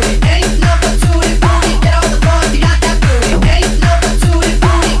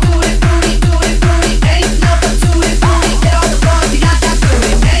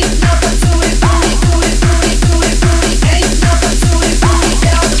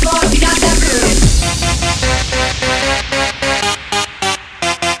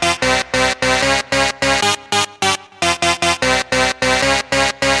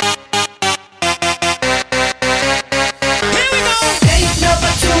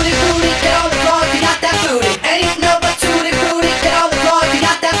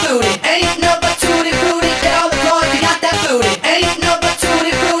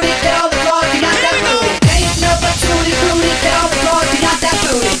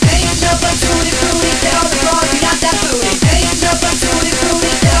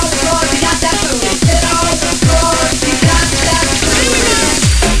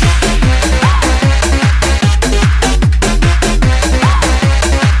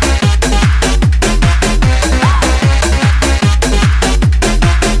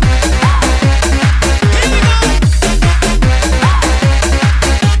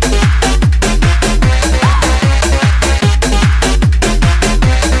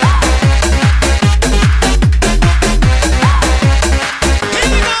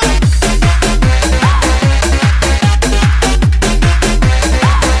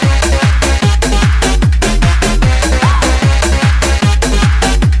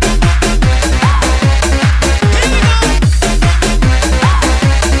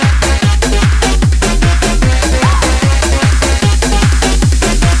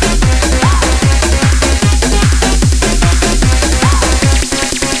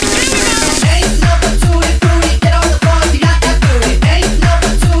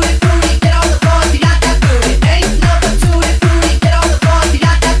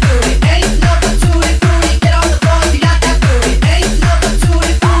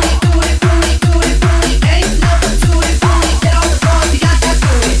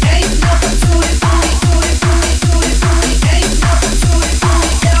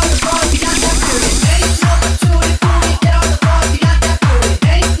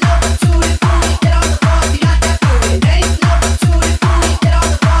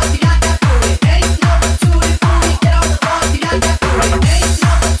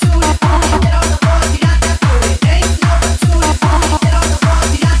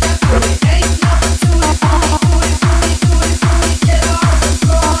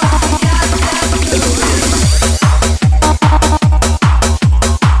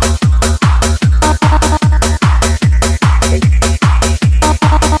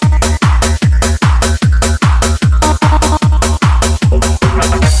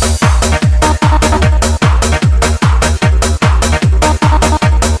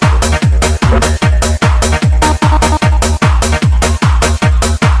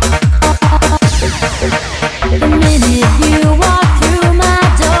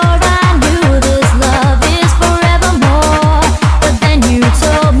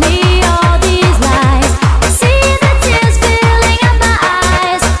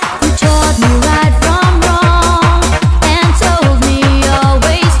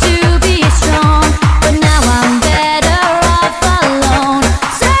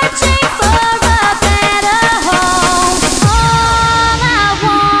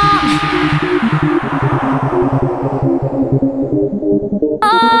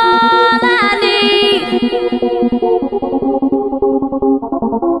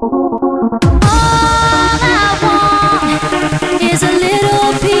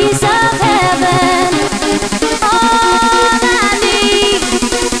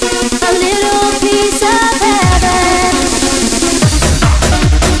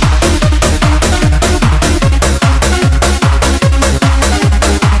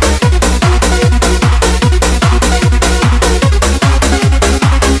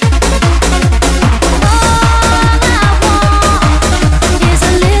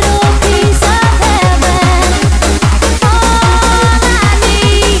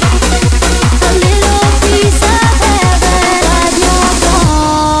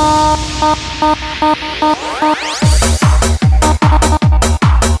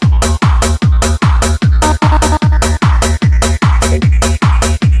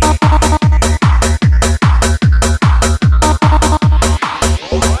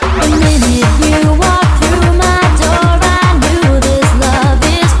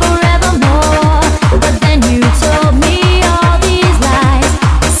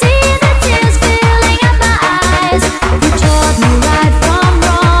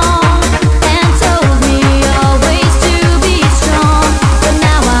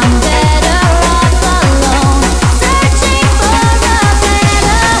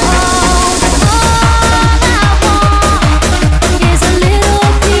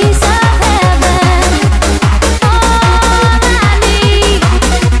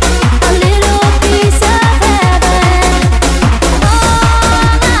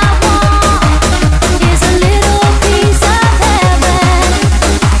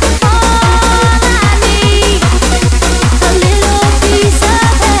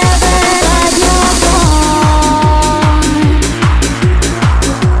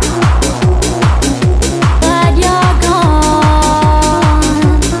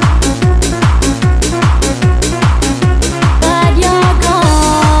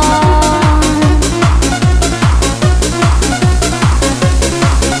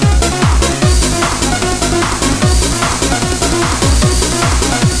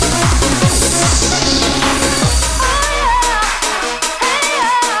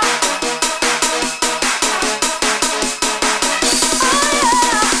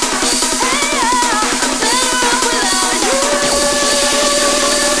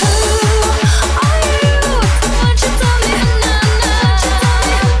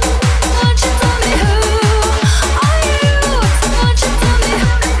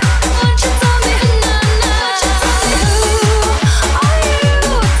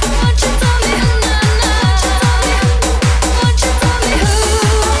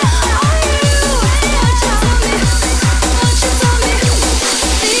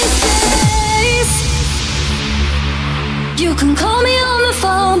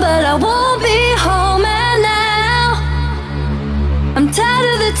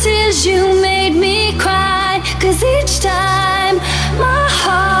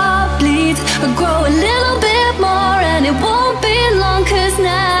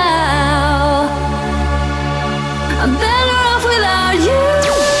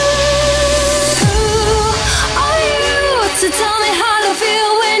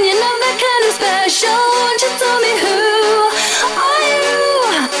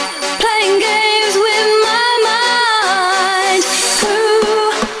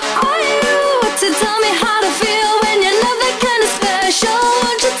 Tell me how to feel when you're not that kind of special.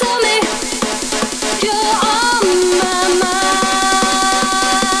 Won't you tell me you're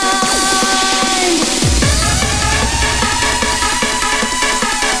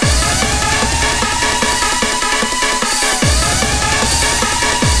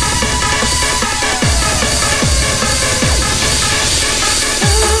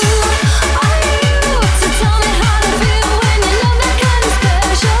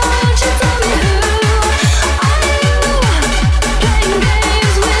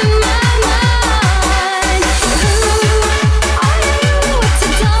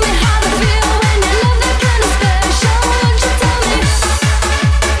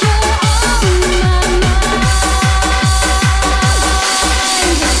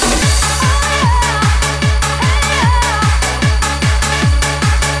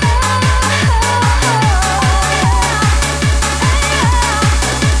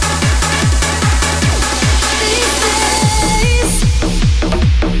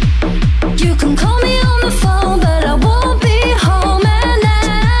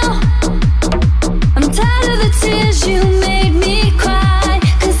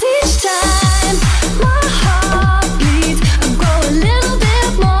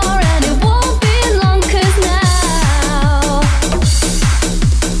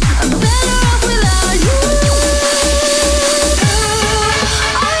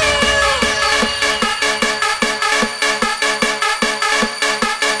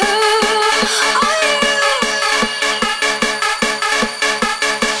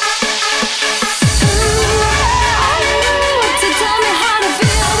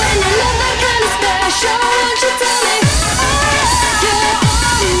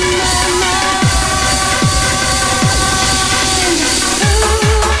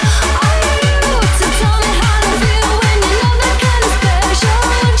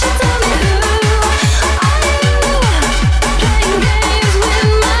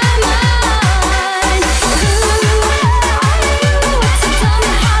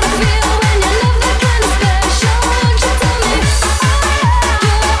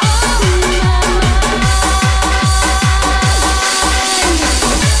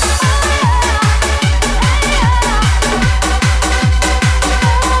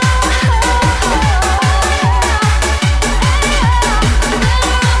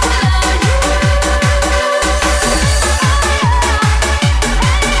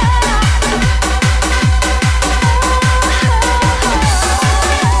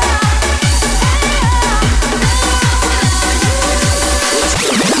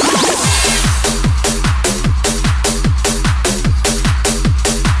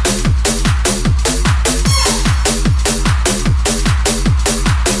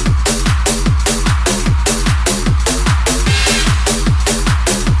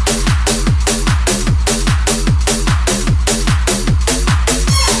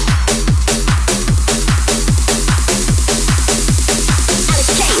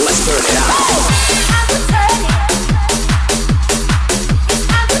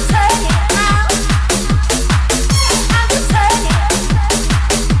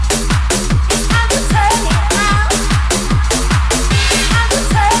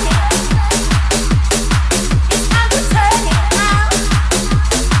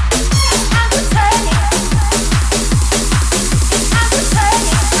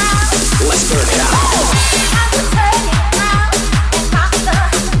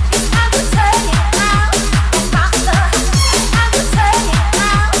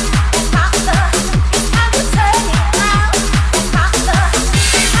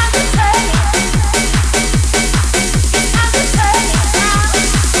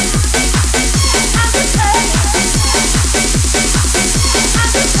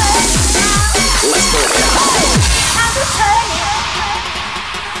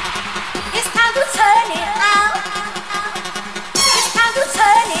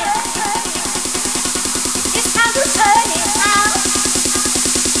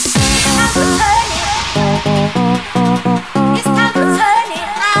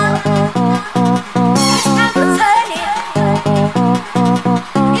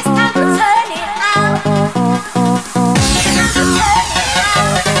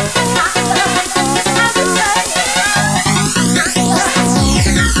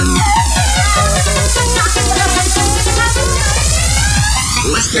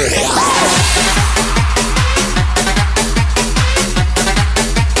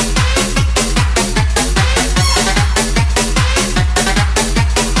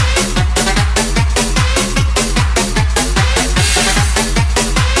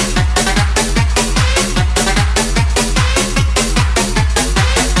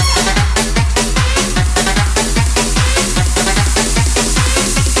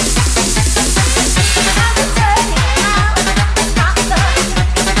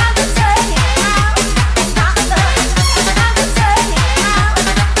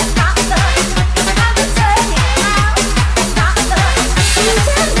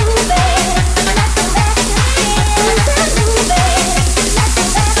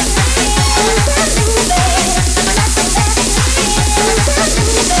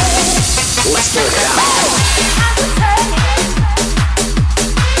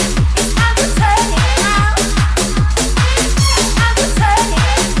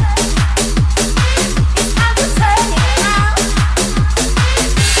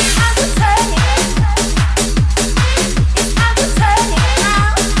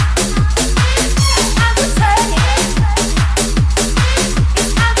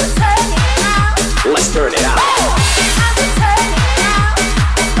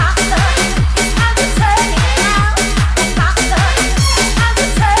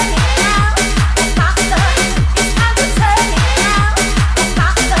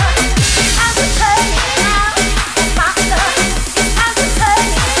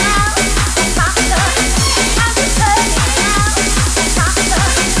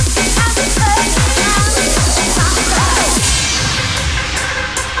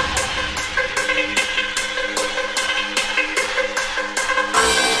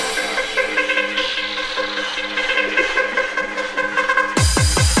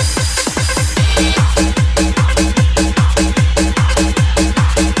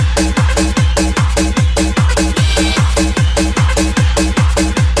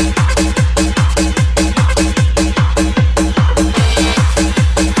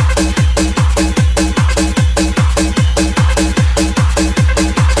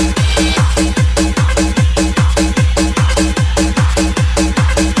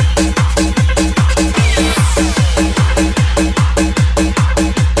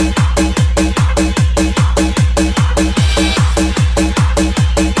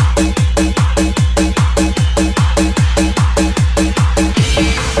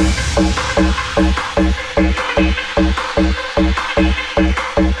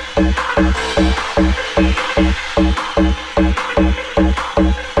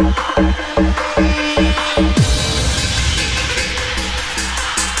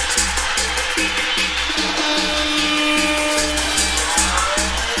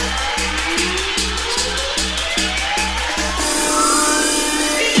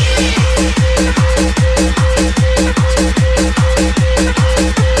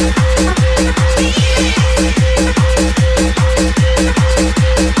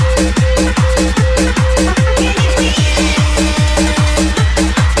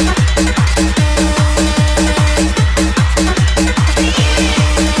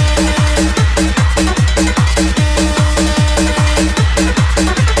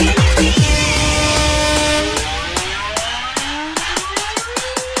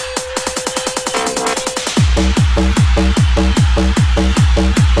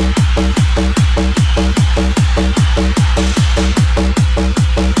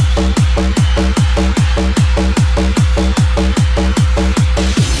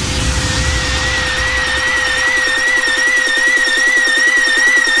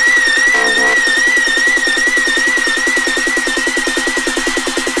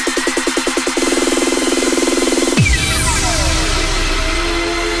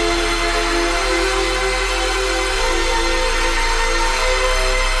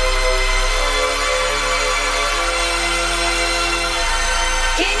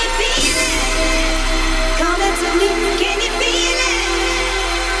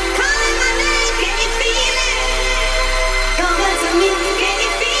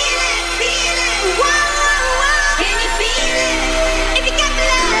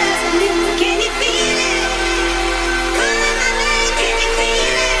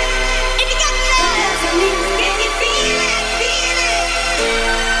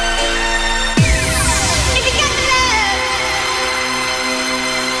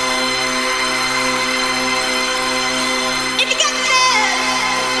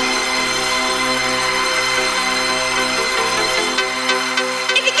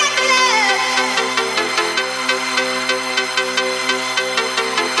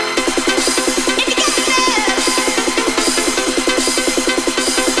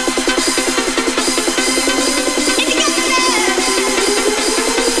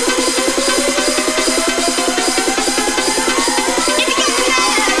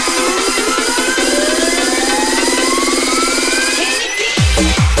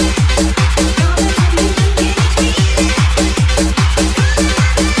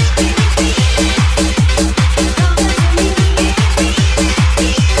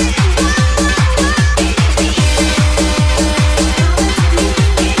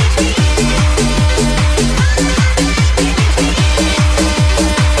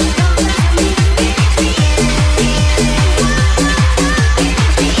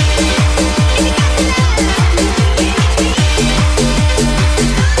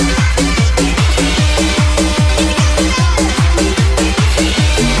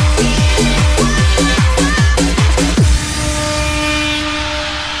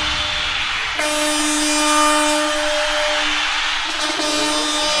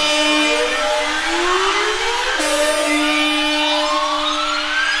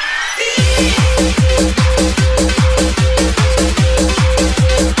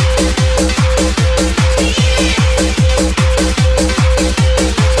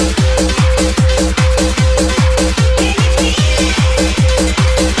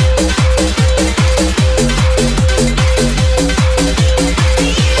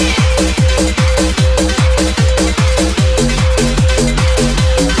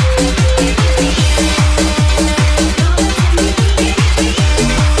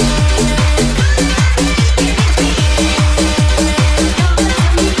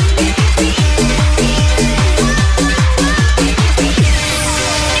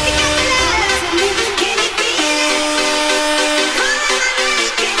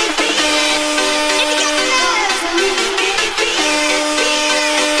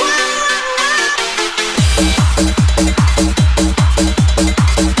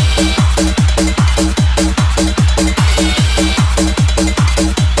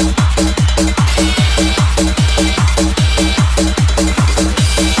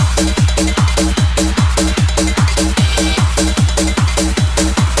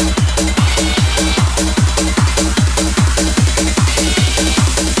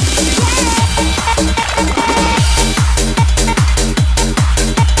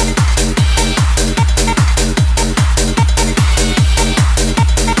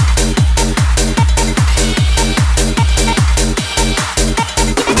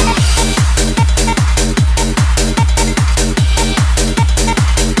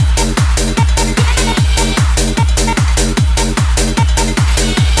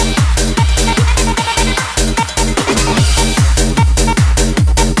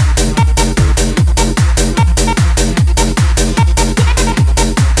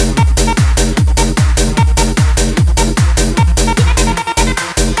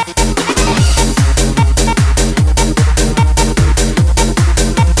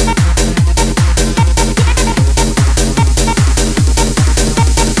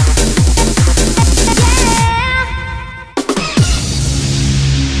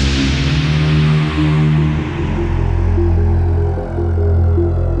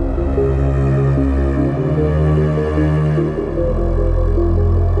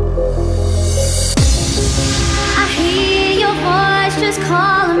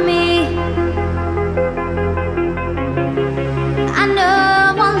I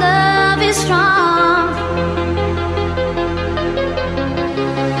know our love is strong.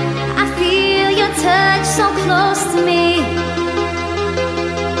 I feel your touch so close to me.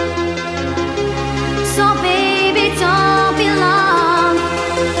 So baby, don't be long.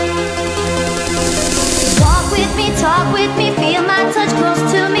 Walk with me, talk with me, feel my touch close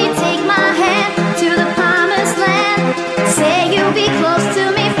to me. Take my hand to the promised land. Say you'll be close to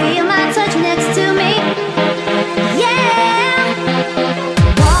me, feel my touch now.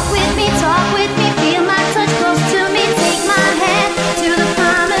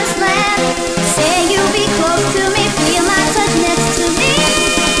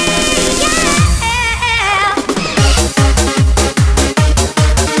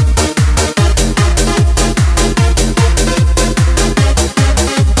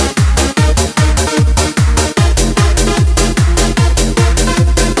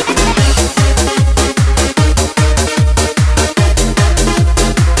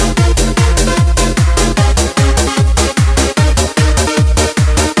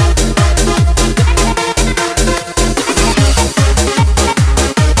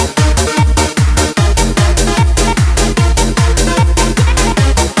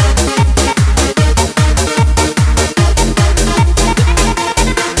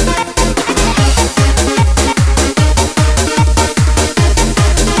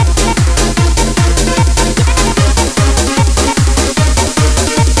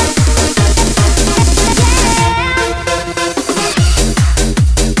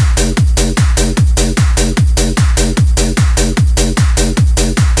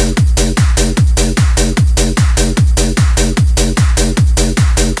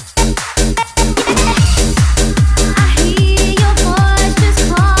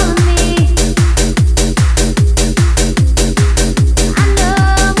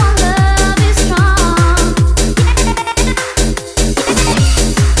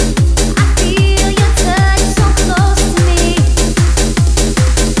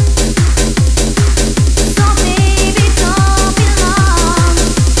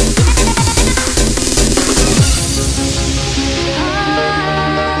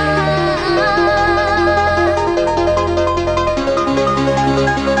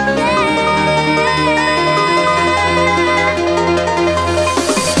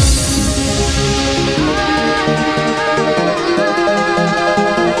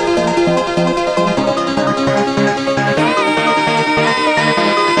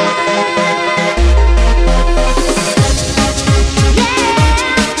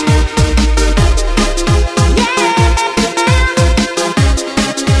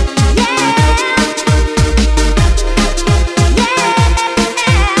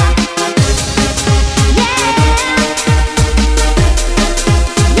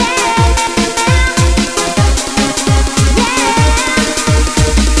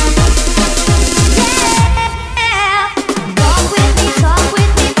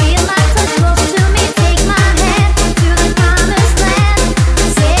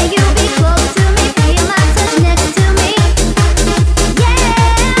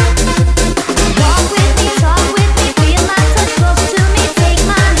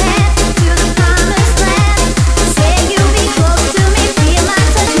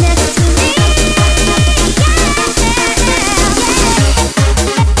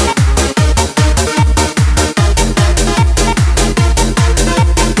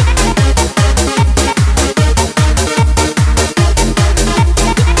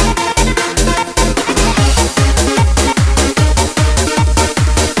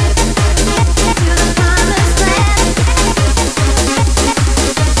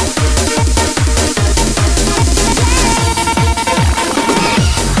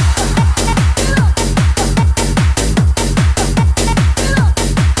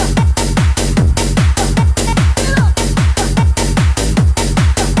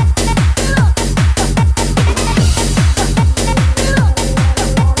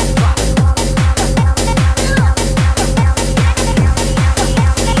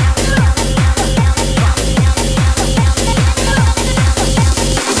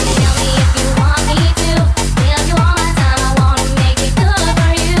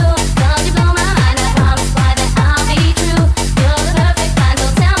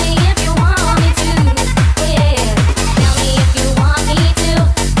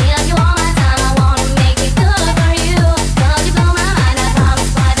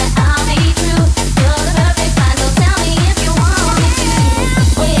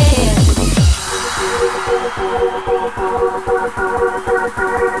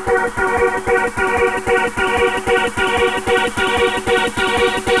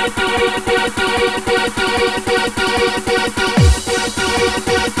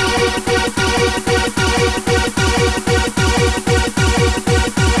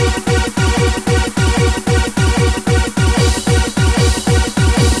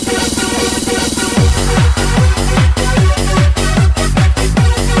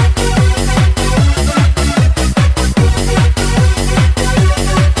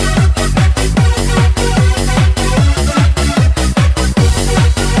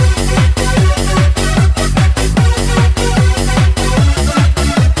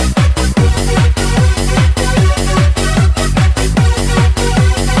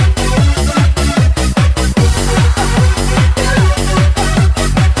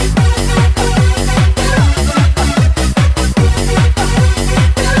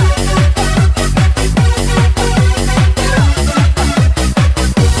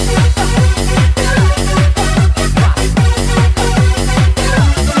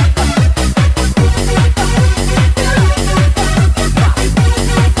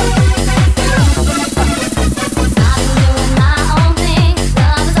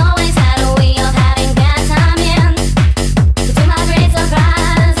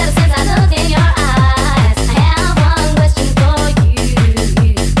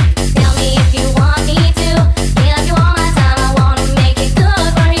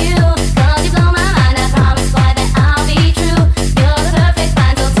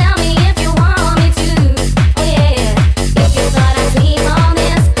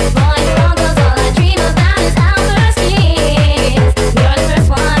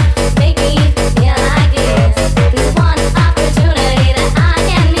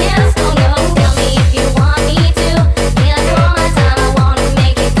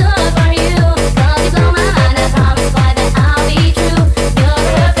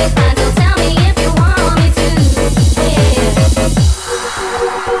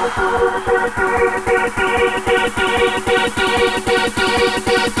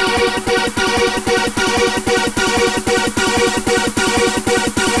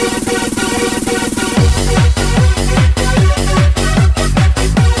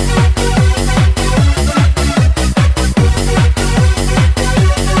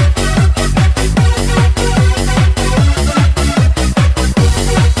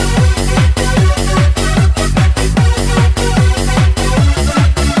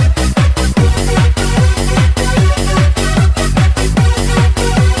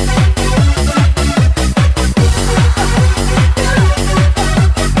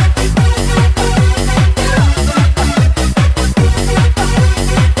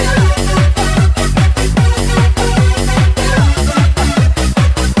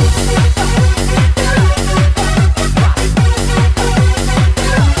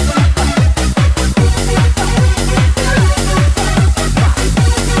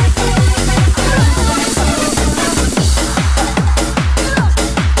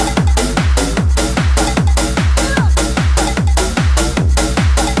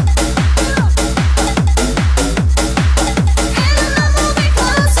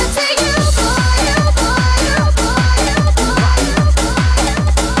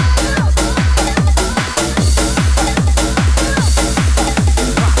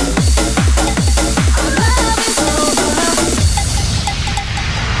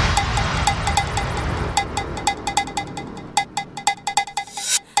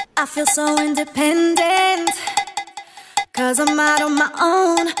 I feel so independent, 'cause I'm out on my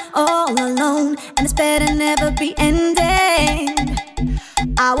own, all alone, and this better never be ending.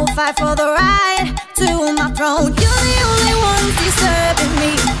 I will fight for the right to my throne. You're the only one disturbing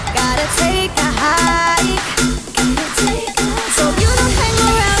me. Gotta take a hike. So you don't hang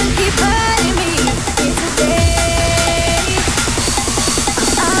around and keep hurting me. It's today.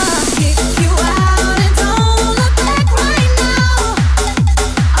 I'll kick you out and don't look back right now.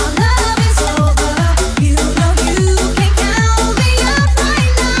 Our love is over. You know you can count me up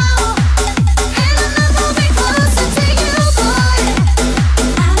right now. And I'm not moving closer to you, boy.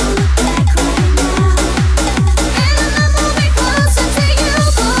 I don't look back right now. And I'm not moving closer to you,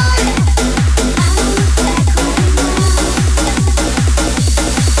 boy. I don't look back right now.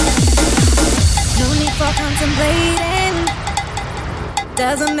 No need for contemplating.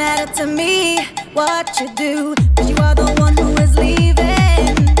 Doesn't matter to me what you do, 'cause you are the one who is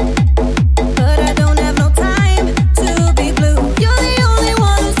leaving. But I don't have no time to be blue. You're the only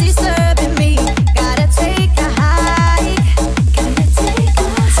one who's disturbing me. Gotta take a hike.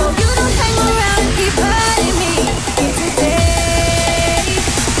 So you don't hang around and keep hurting me. It's today.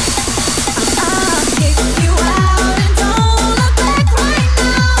 I'll kick you out and don't look back right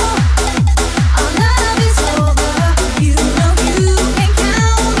now. Our love is over. You know you can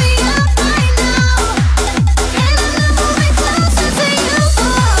count me up right now. And I'm not moving closer to you.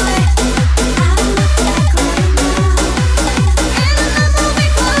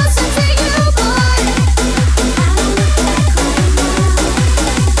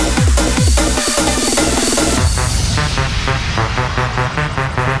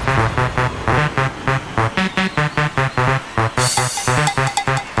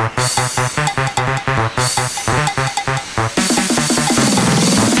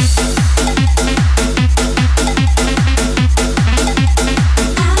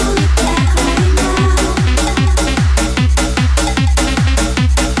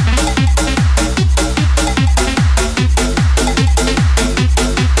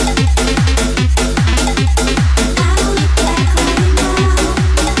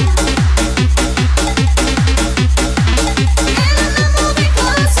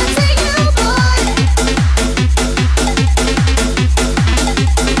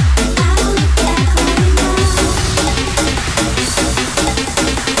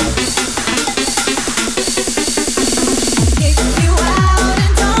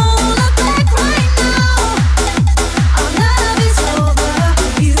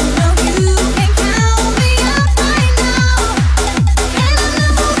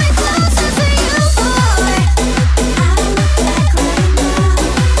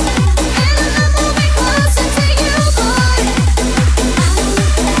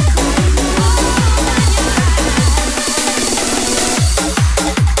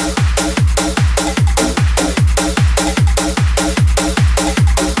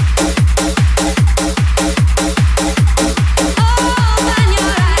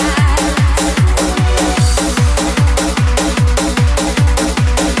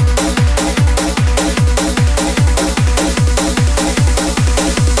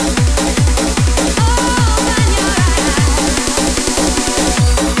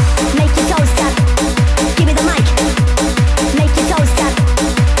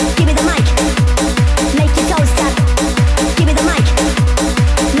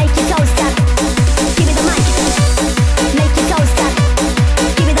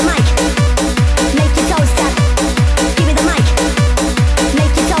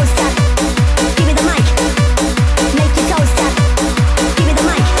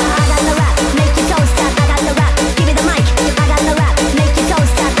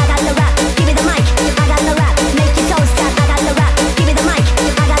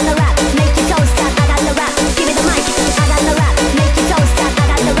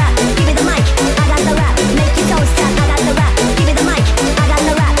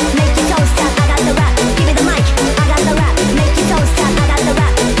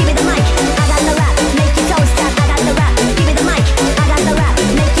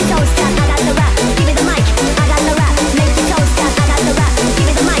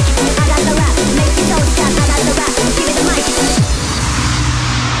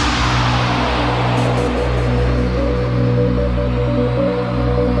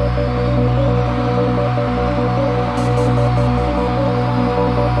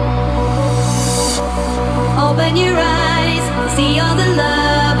 See all the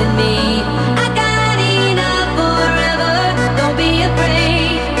love in me. I got enough forever. Don't be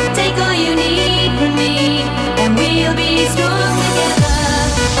afraid. Take all you need from me, and we'll be strong together.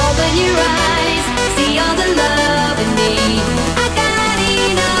 Open your eyes. See all the love in me. I got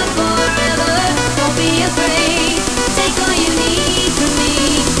enough forever. Don't be afraid. Take all you need from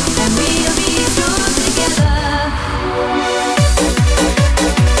me, and we'll be strong together.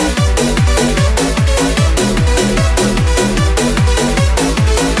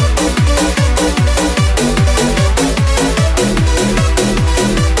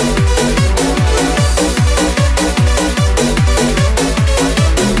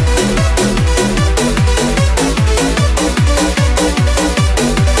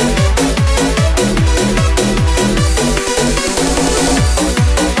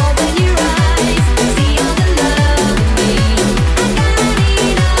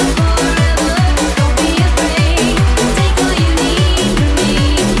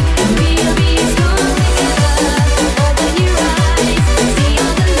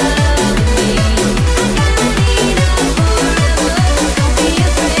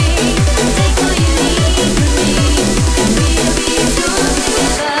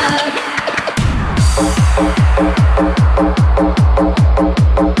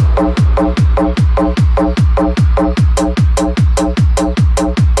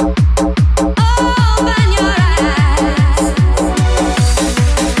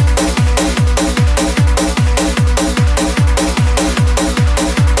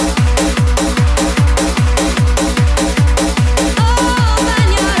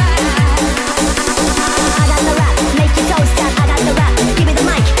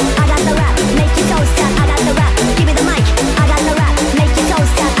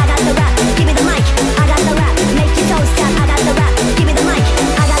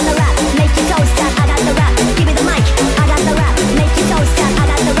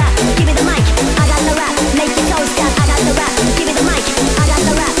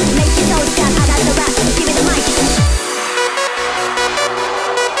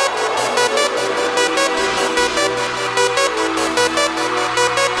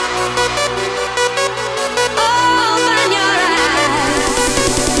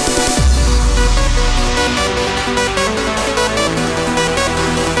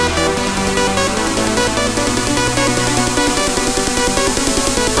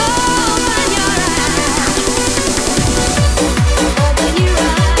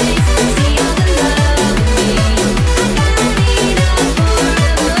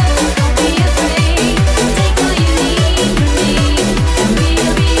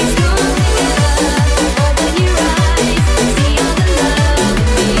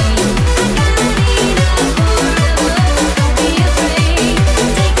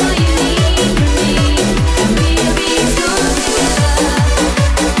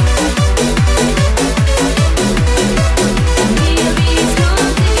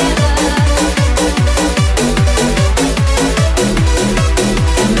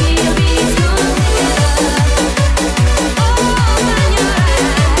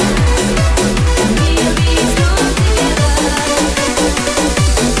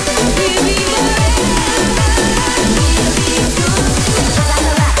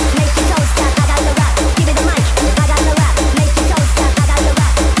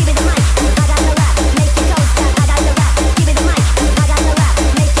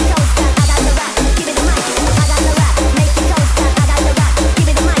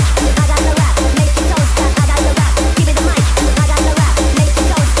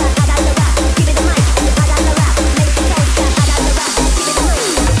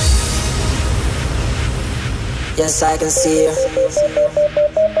 Yes, I can see her,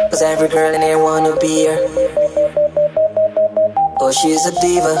 'cause every girl in here wanna be her. Oh, she's a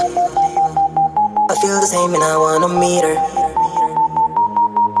diva, I feel the same and I wanna meet her.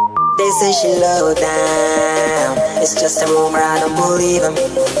 They say she low down, it's just a rumor, I don't believe them.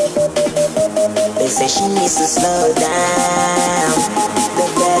 They say she needs to slow down, the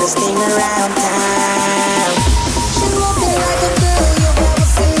baddest thing around town. She's walking like a girl you've never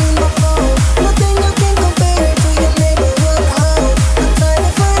seen before. Nothing you can compare to your neighborhood hoe. I'm trying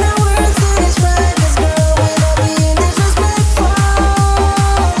to find out words to describe this girl without being disrespectful.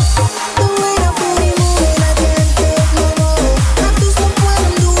 The way I booty moving, I can't take no more. I have to stop what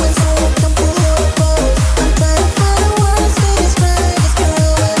I'm doing so I can pull her apart. I'm trying to find out words to describe this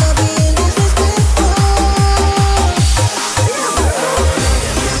girl without being disrespectful.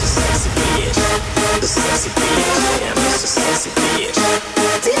 The sexy bitch, damn, Mr. Sexy Bitch.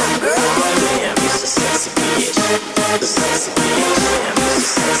 Damn girl, damn, Mr. Sexy Bitch. The sexy bitch, damn, Mr.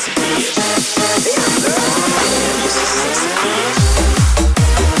 Sexy Bitch. Damn girl, damn, Mr. Sexy Bitch.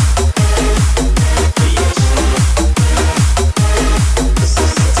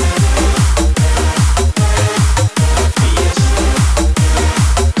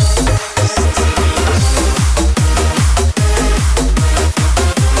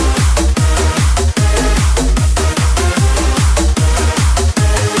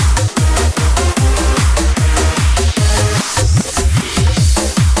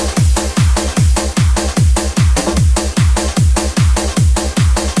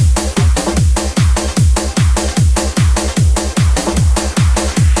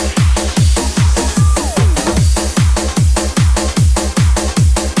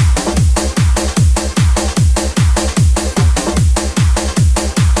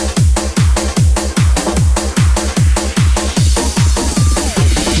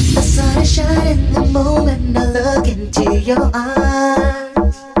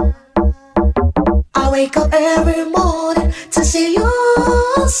 every morning to see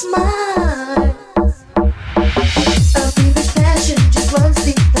your smile. A feverish passion just runs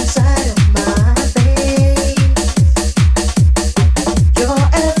deep inside of my veins. Your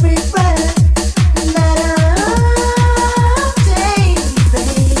every breath that I take,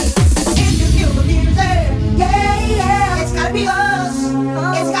 babe. If you feel the music, yeah, it's gotta be us.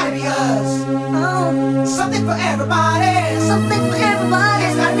 It's gotta be us. Something for everybody. Something for everybody.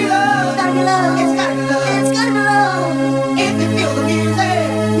 It's gotta be love. It's gotta be love. It's gotta be love. It's gotta be love.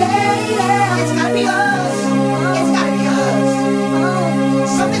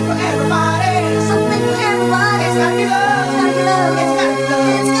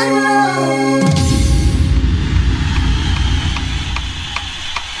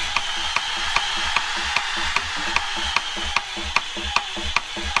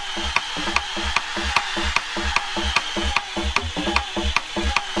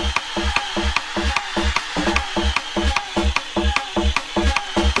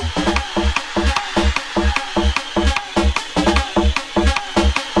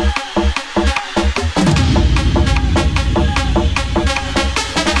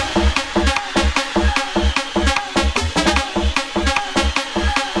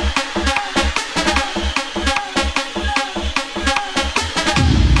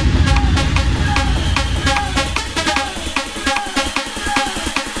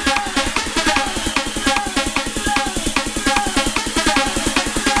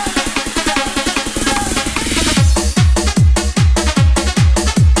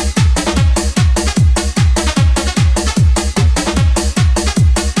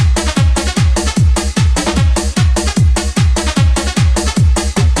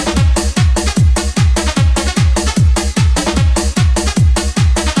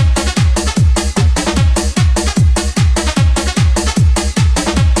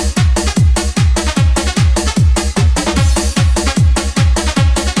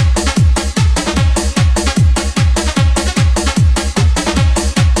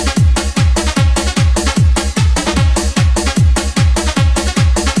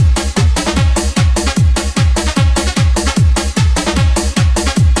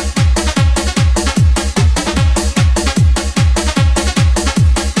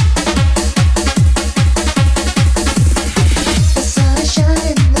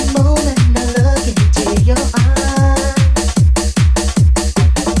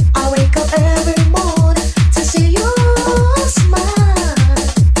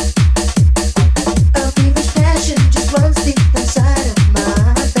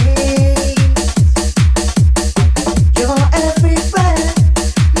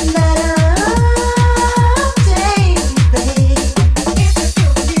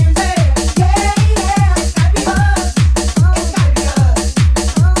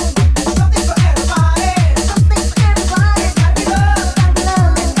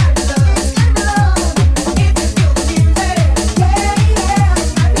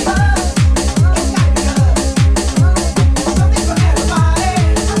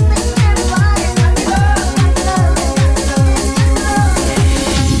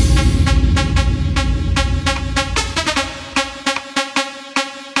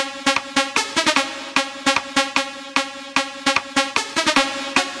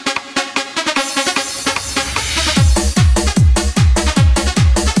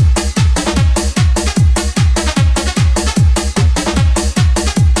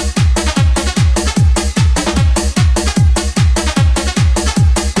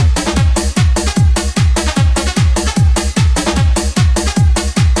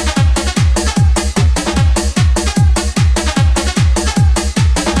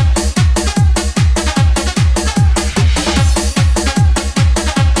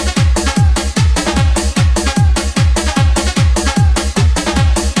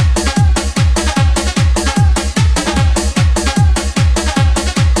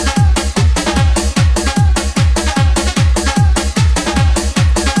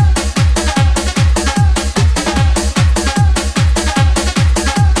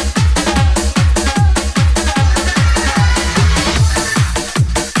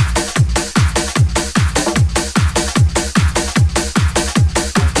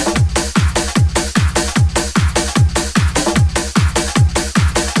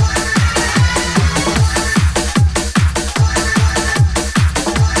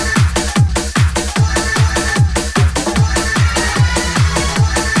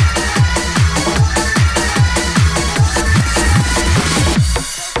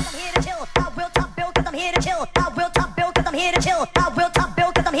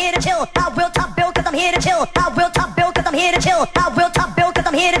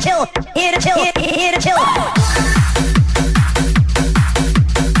 chill, here to chill, here to chill.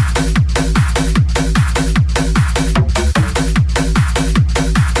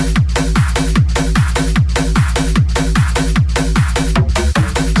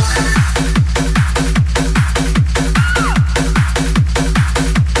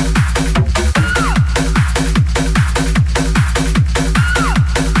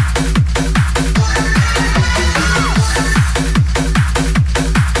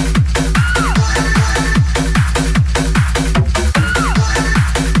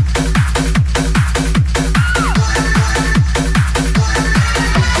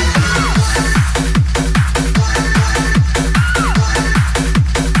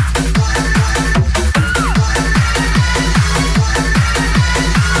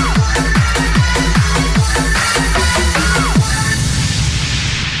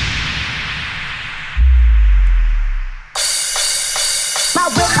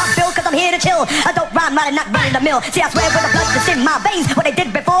 I don't rhyme, right, not running the mill. See, I swear with the blood that's in my veins. What they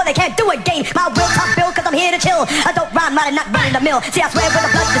did before, they can't do again. My will top bill, cause I'm here to chill. I don't rhyme, right, not running the mill. See, I swear with the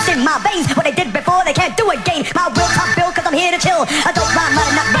blood that's in my veins. What they did before, they can't do again. My will top bill, cause I'm here to chill. I don't rhyme,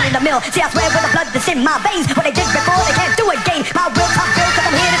 right, not running the mill. See, I swear with the blood that's in my veins. What they did before, they can't do again. My will top bill, cause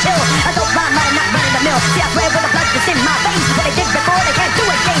I'm here to chill. I don't rhyme, right, not running the mill. See, I swear with the blood that's in my veins. What they did before, they can't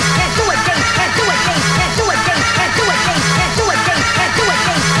do again. Can't do again, can't do again, can't do again, can't do again, can't do again, can't do again, can't do again,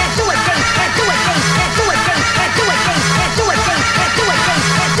 can't do again.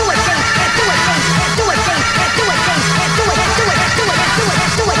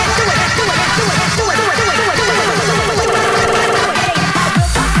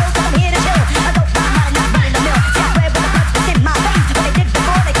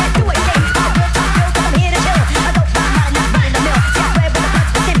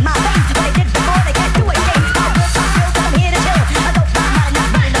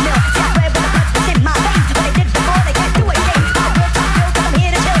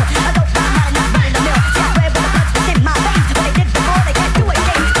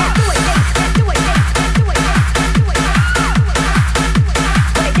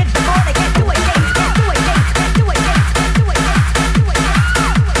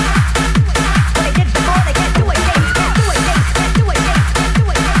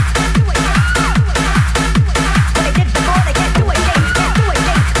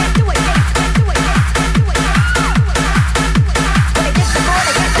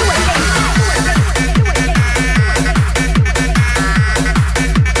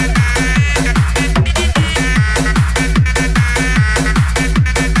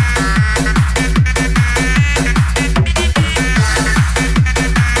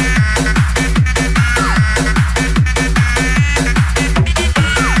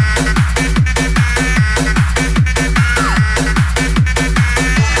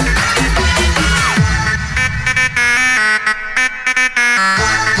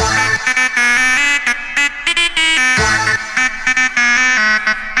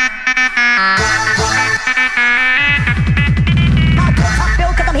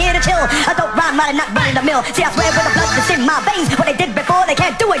 See, I swear with the blood that's in my veins. What they did before, they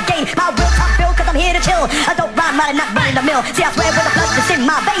can't do again. My will top bill, cause I'm here to chill. I don't rhyme, right, not running the mill. See, I swear with the blood that's in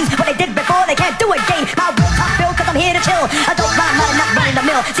my veins. What they did before, they can't do again. My will top bill, cause I'm here to chill. I don't rhyme, right, not running the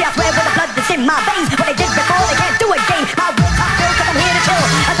mill. See, I swear with the blood that's in my veins. What they did before, they can't do again. My will top bill, cause I'm here to chill.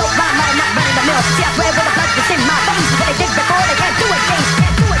 I don't rhyme, right, not running the mill. See, I swear with the blood that's in my veins. What they did before, they can't do again.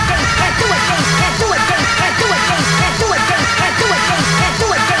 Can't do again, can't do again, can't do again, can't do again, can't do again,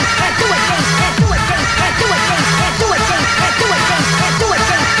 can't do again, can't do again,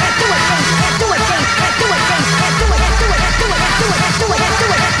 can't do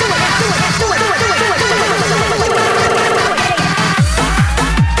again, can't do again,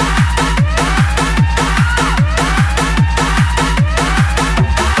 can't do again.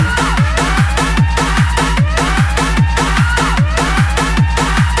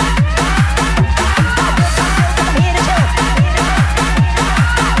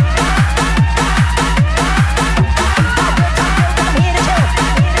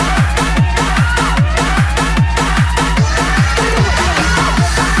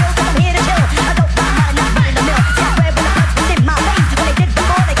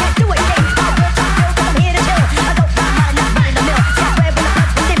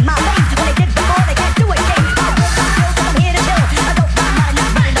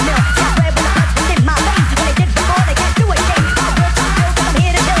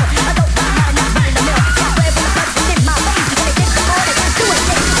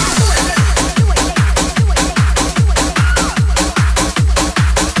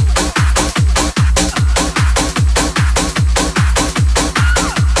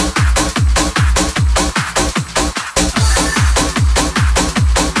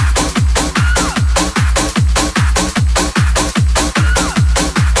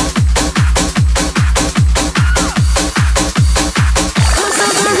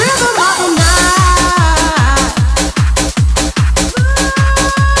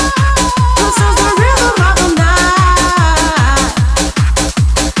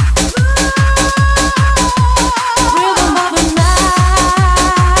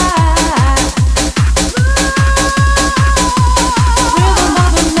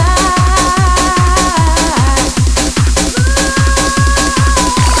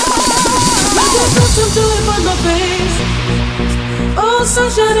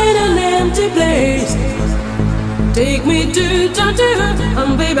 ocean in an empty place. Take me to Tutti,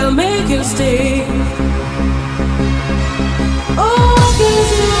 and baby, I'll make you stay. Oh, I can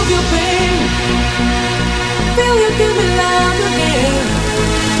feel your pain. Feel you give me love again.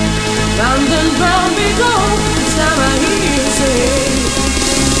 Round and round we go. Each time I hear you say,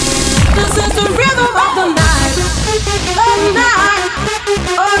 this is the rhythm of the night. Of the night.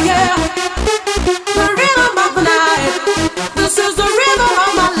 Oh yeah. The rhythm of the night. This is the rhythm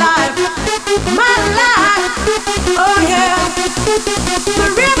of my life. My life. Oh yeah. The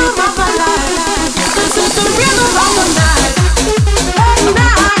rhythm of my life. This is the rhythm of the night. Of the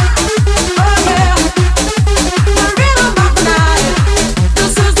night. Oh yeah. The rhythm of the night.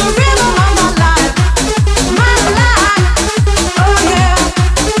 This is the rhythm of my life. My life. Oh yeah.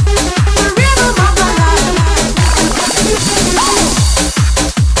 The rhythm of my life.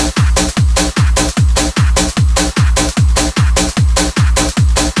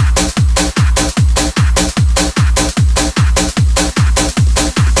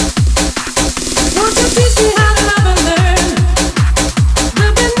 Won't you teach me how to love and learn?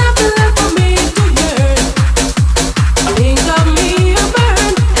 There'll be nothing left for me to yearn. Think of me a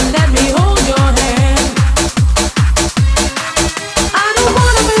burn and let me hold your hand. I don't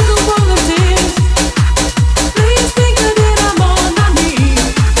wanna be the one that tears. Please think of it, I'm on my knees.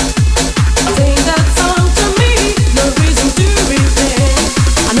 Sing that song to me, no reason to repent.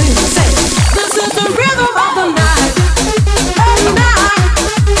 I know you can say, this is the rhythm of the night. Of the night.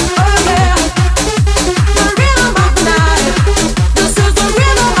 Oh yeah. The rhythm of the night. This is the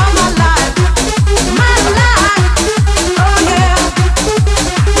rhythm of my life. My life. Oh yeah.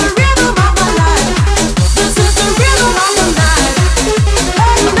 The rhythm of my life. This is the rhythm of the night.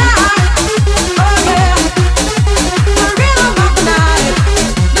 Of the night. Oh yeah. The rhythm of the night.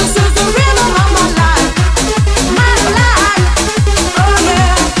 This is the rhythm of my life. My life. Oh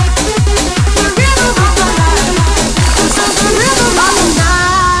yeah. The rhythm of my life. This is the rhythm of the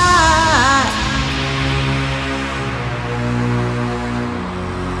night. This is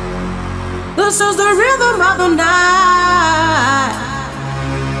the rhythm of the night.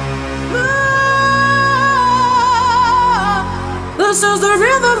 This is the rhythm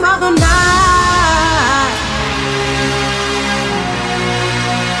of the night.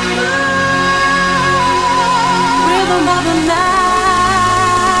 Rhythm of the night.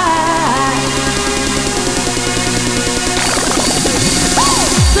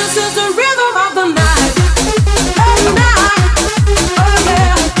 This is the rhythm of the night. Of the night. Oh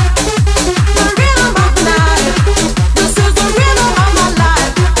yeah. The rhythm of the night. This is the rhythm of my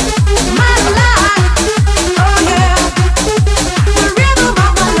life. My life. Oh yeah. The rhythm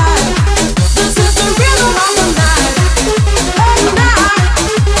of my life. This is the rhythm of the night. Of the night.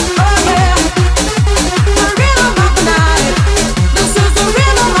 Oh yeah. The rhythm of the night. This is the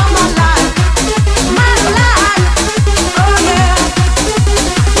rhythm of my life. My life. Oh yeah.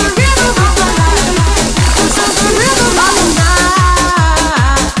 The rhythm of my life. This is the rhythm of the night.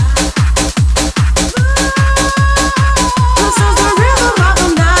 This is the rhythm of the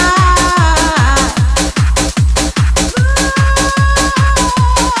night.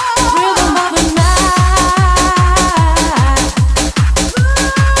 Rhythm of the night.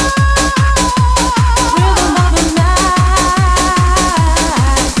 Rhythm of the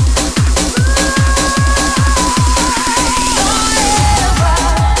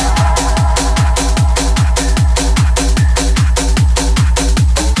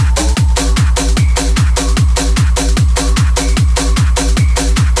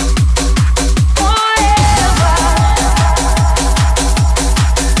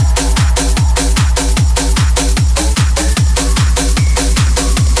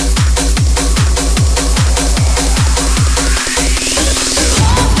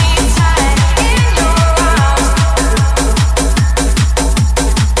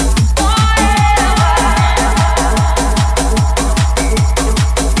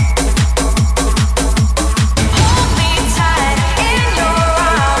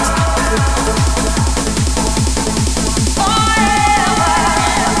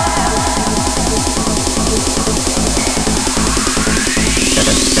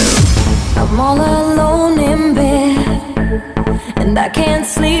I'm all alone in bed, and I can't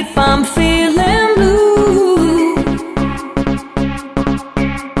sleep, I'm feeling blue.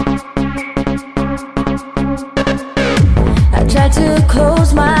 I tried to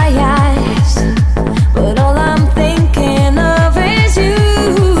close my eyes, but all I'm thinking of is you.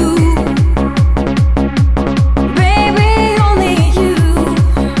 Baby, only you.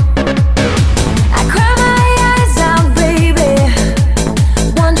 I cry my eyes out, baby,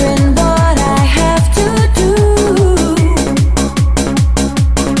 wondering what I have to do.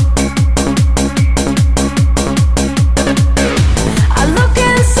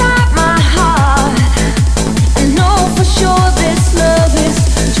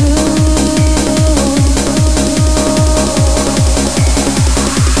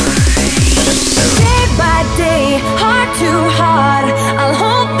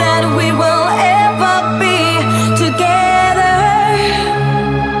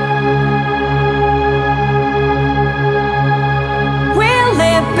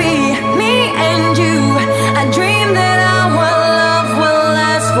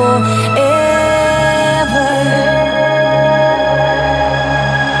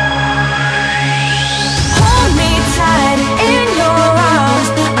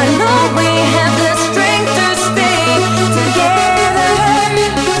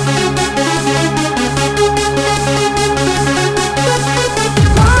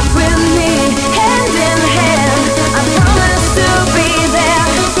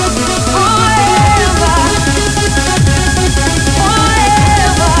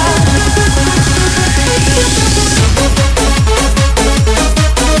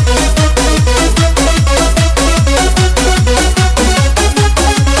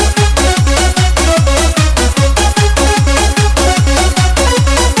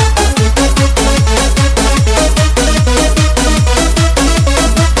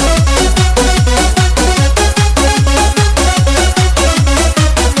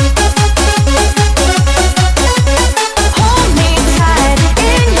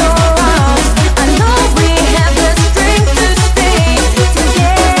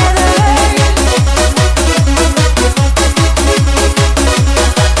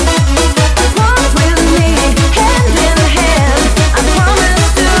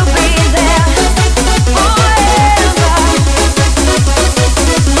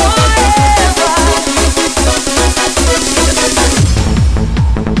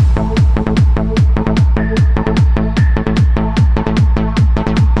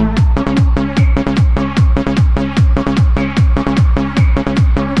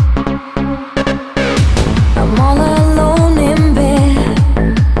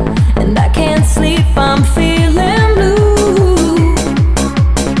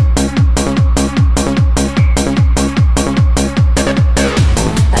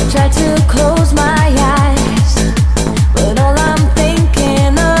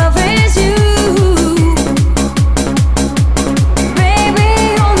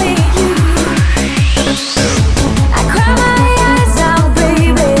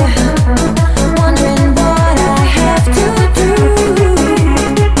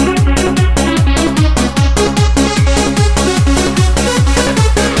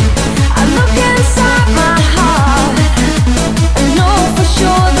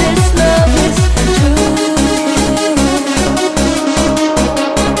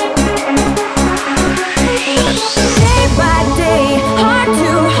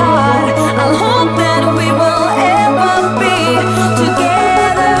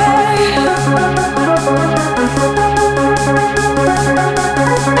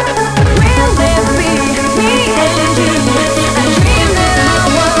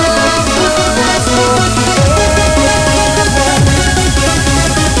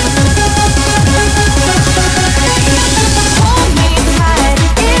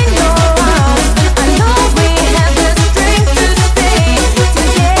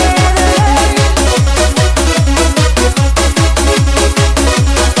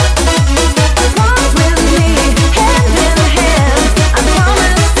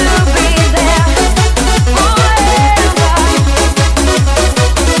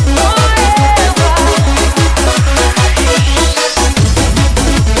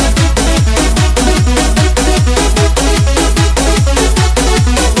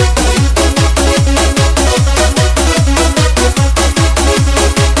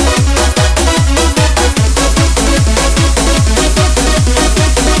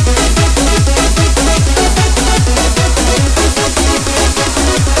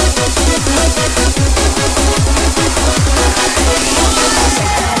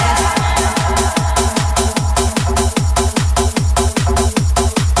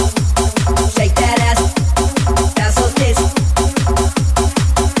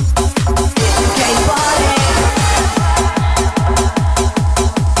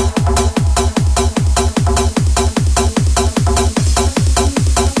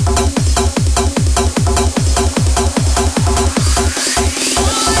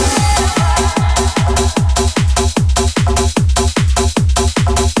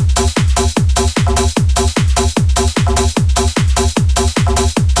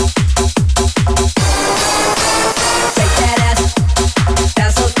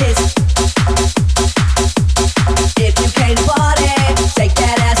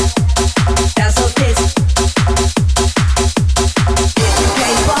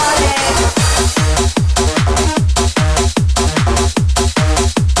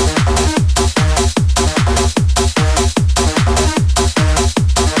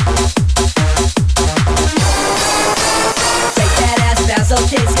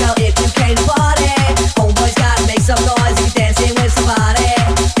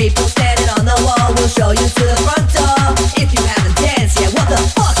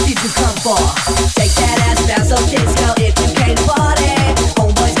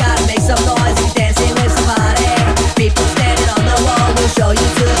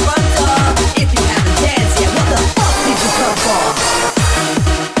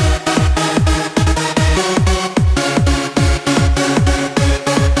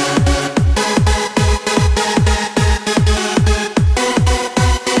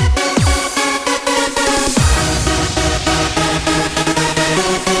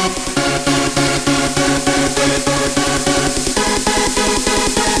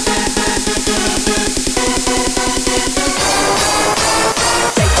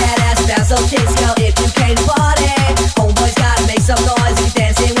 those chicks, girl, if you came to party. Homeboys gotta make some noise if you're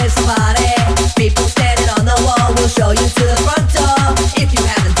dancing with somebody. People standing on the wall will show you to the front door. If you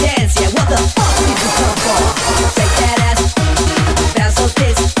haven't danced yet, what the fuck did you come for? Shake that ass, bounce those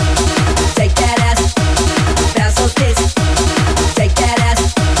tits. Shake that ass, bounce those tits. Shake that ass,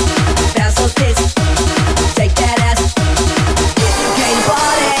 bounce those tits. Shake that ass, if you came to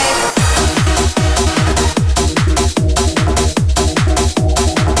party.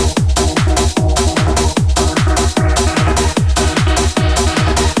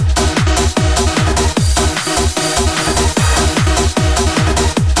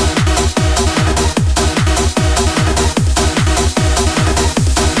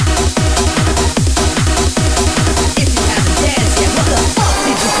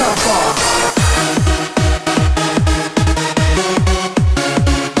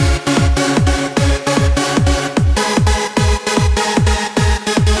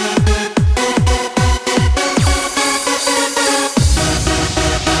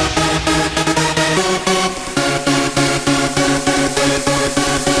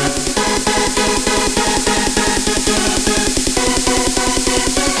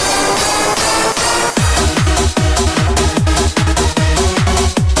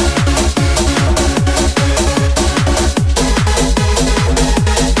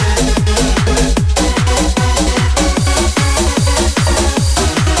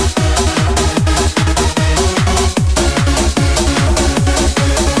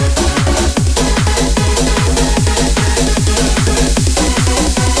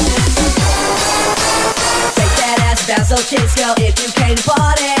 those chicks, girl, if you came to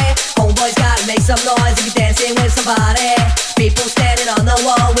party. Homeboys gotta make some noise if you're dancing with somebody. People standing on the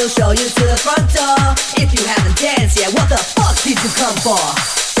wall will show you to the front door. If you haven't danced yet, what the fuck did you come for?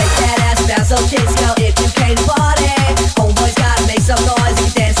 Shake that ass, bounce those chicks, girl, if you came to party. Homeboys gotta make some noise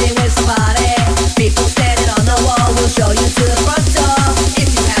if you're dancing with somebody. People standing on the wall will show you to the front door.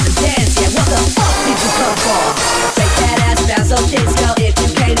 If you haven't danced yet, what the fuck did you come for? Shake that ass, bounce those chicks, girl, if you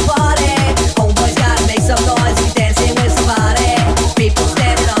came to party. Homeboys gotta make some noise if you're dancing with somebody. People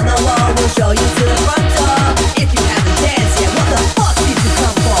standing on the wall will show you to the front door. If you haven't danced yet, what the fuck did you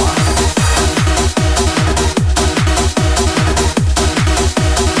come for?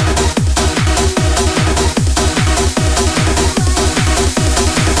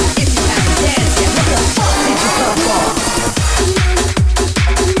 If you haven't danced yet, what the fuck did you come for?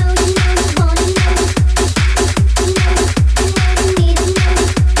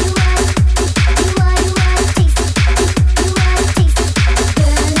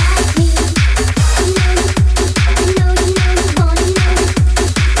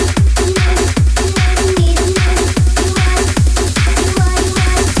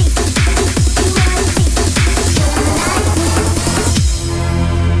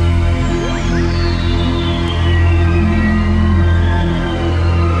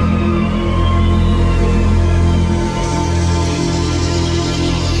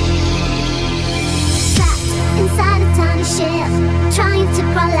 Inside a tiny shell, trying to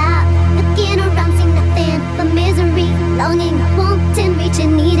crawl out, looking around, see nothing but misery, longing, wanting,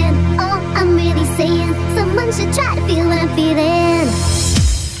 reaching, needing. All I'm really saying, someone should try to feel what I'm feeling.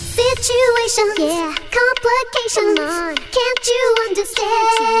 Situation, yeah, complications, can't you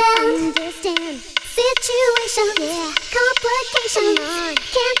understand? Situation, yeah, complications,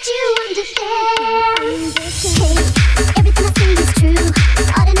 can't you understand? Hey, everything I say is true,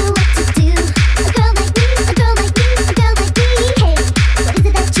 I don't know what to do. A girl like me, a girl like me, a girl like me. Hey, what is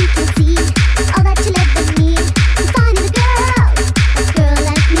it that you can see? All that you'll ever need. I'm finding a girl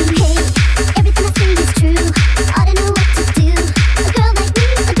like me. Hey, everything I say is true, I don't know what to do. A girl like me,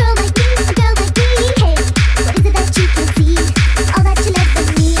 a girl like me, a girl like me. Hey, what is it that you can see? All that you'll ever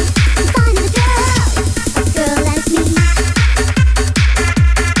need. I'm finding a girl like me.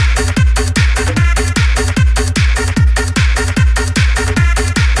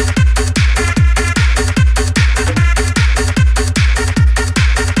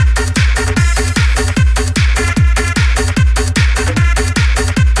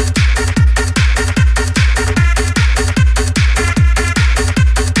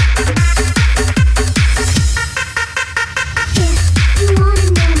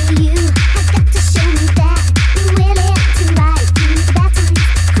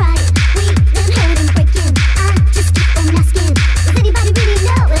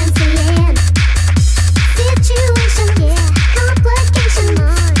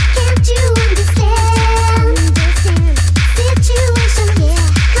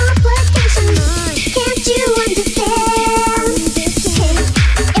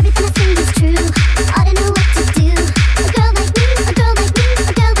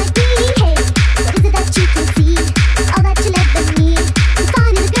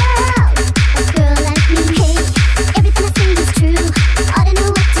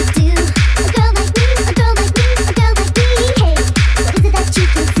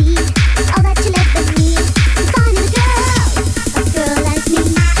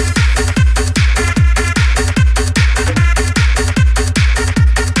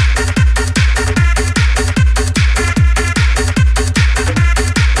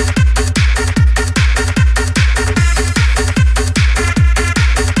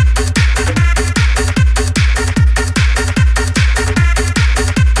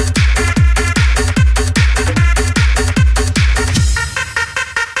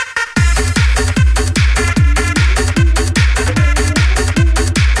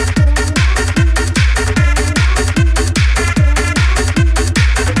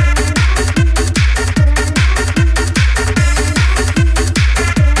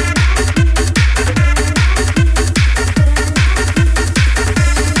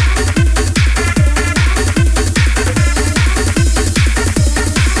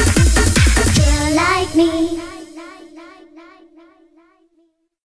 night.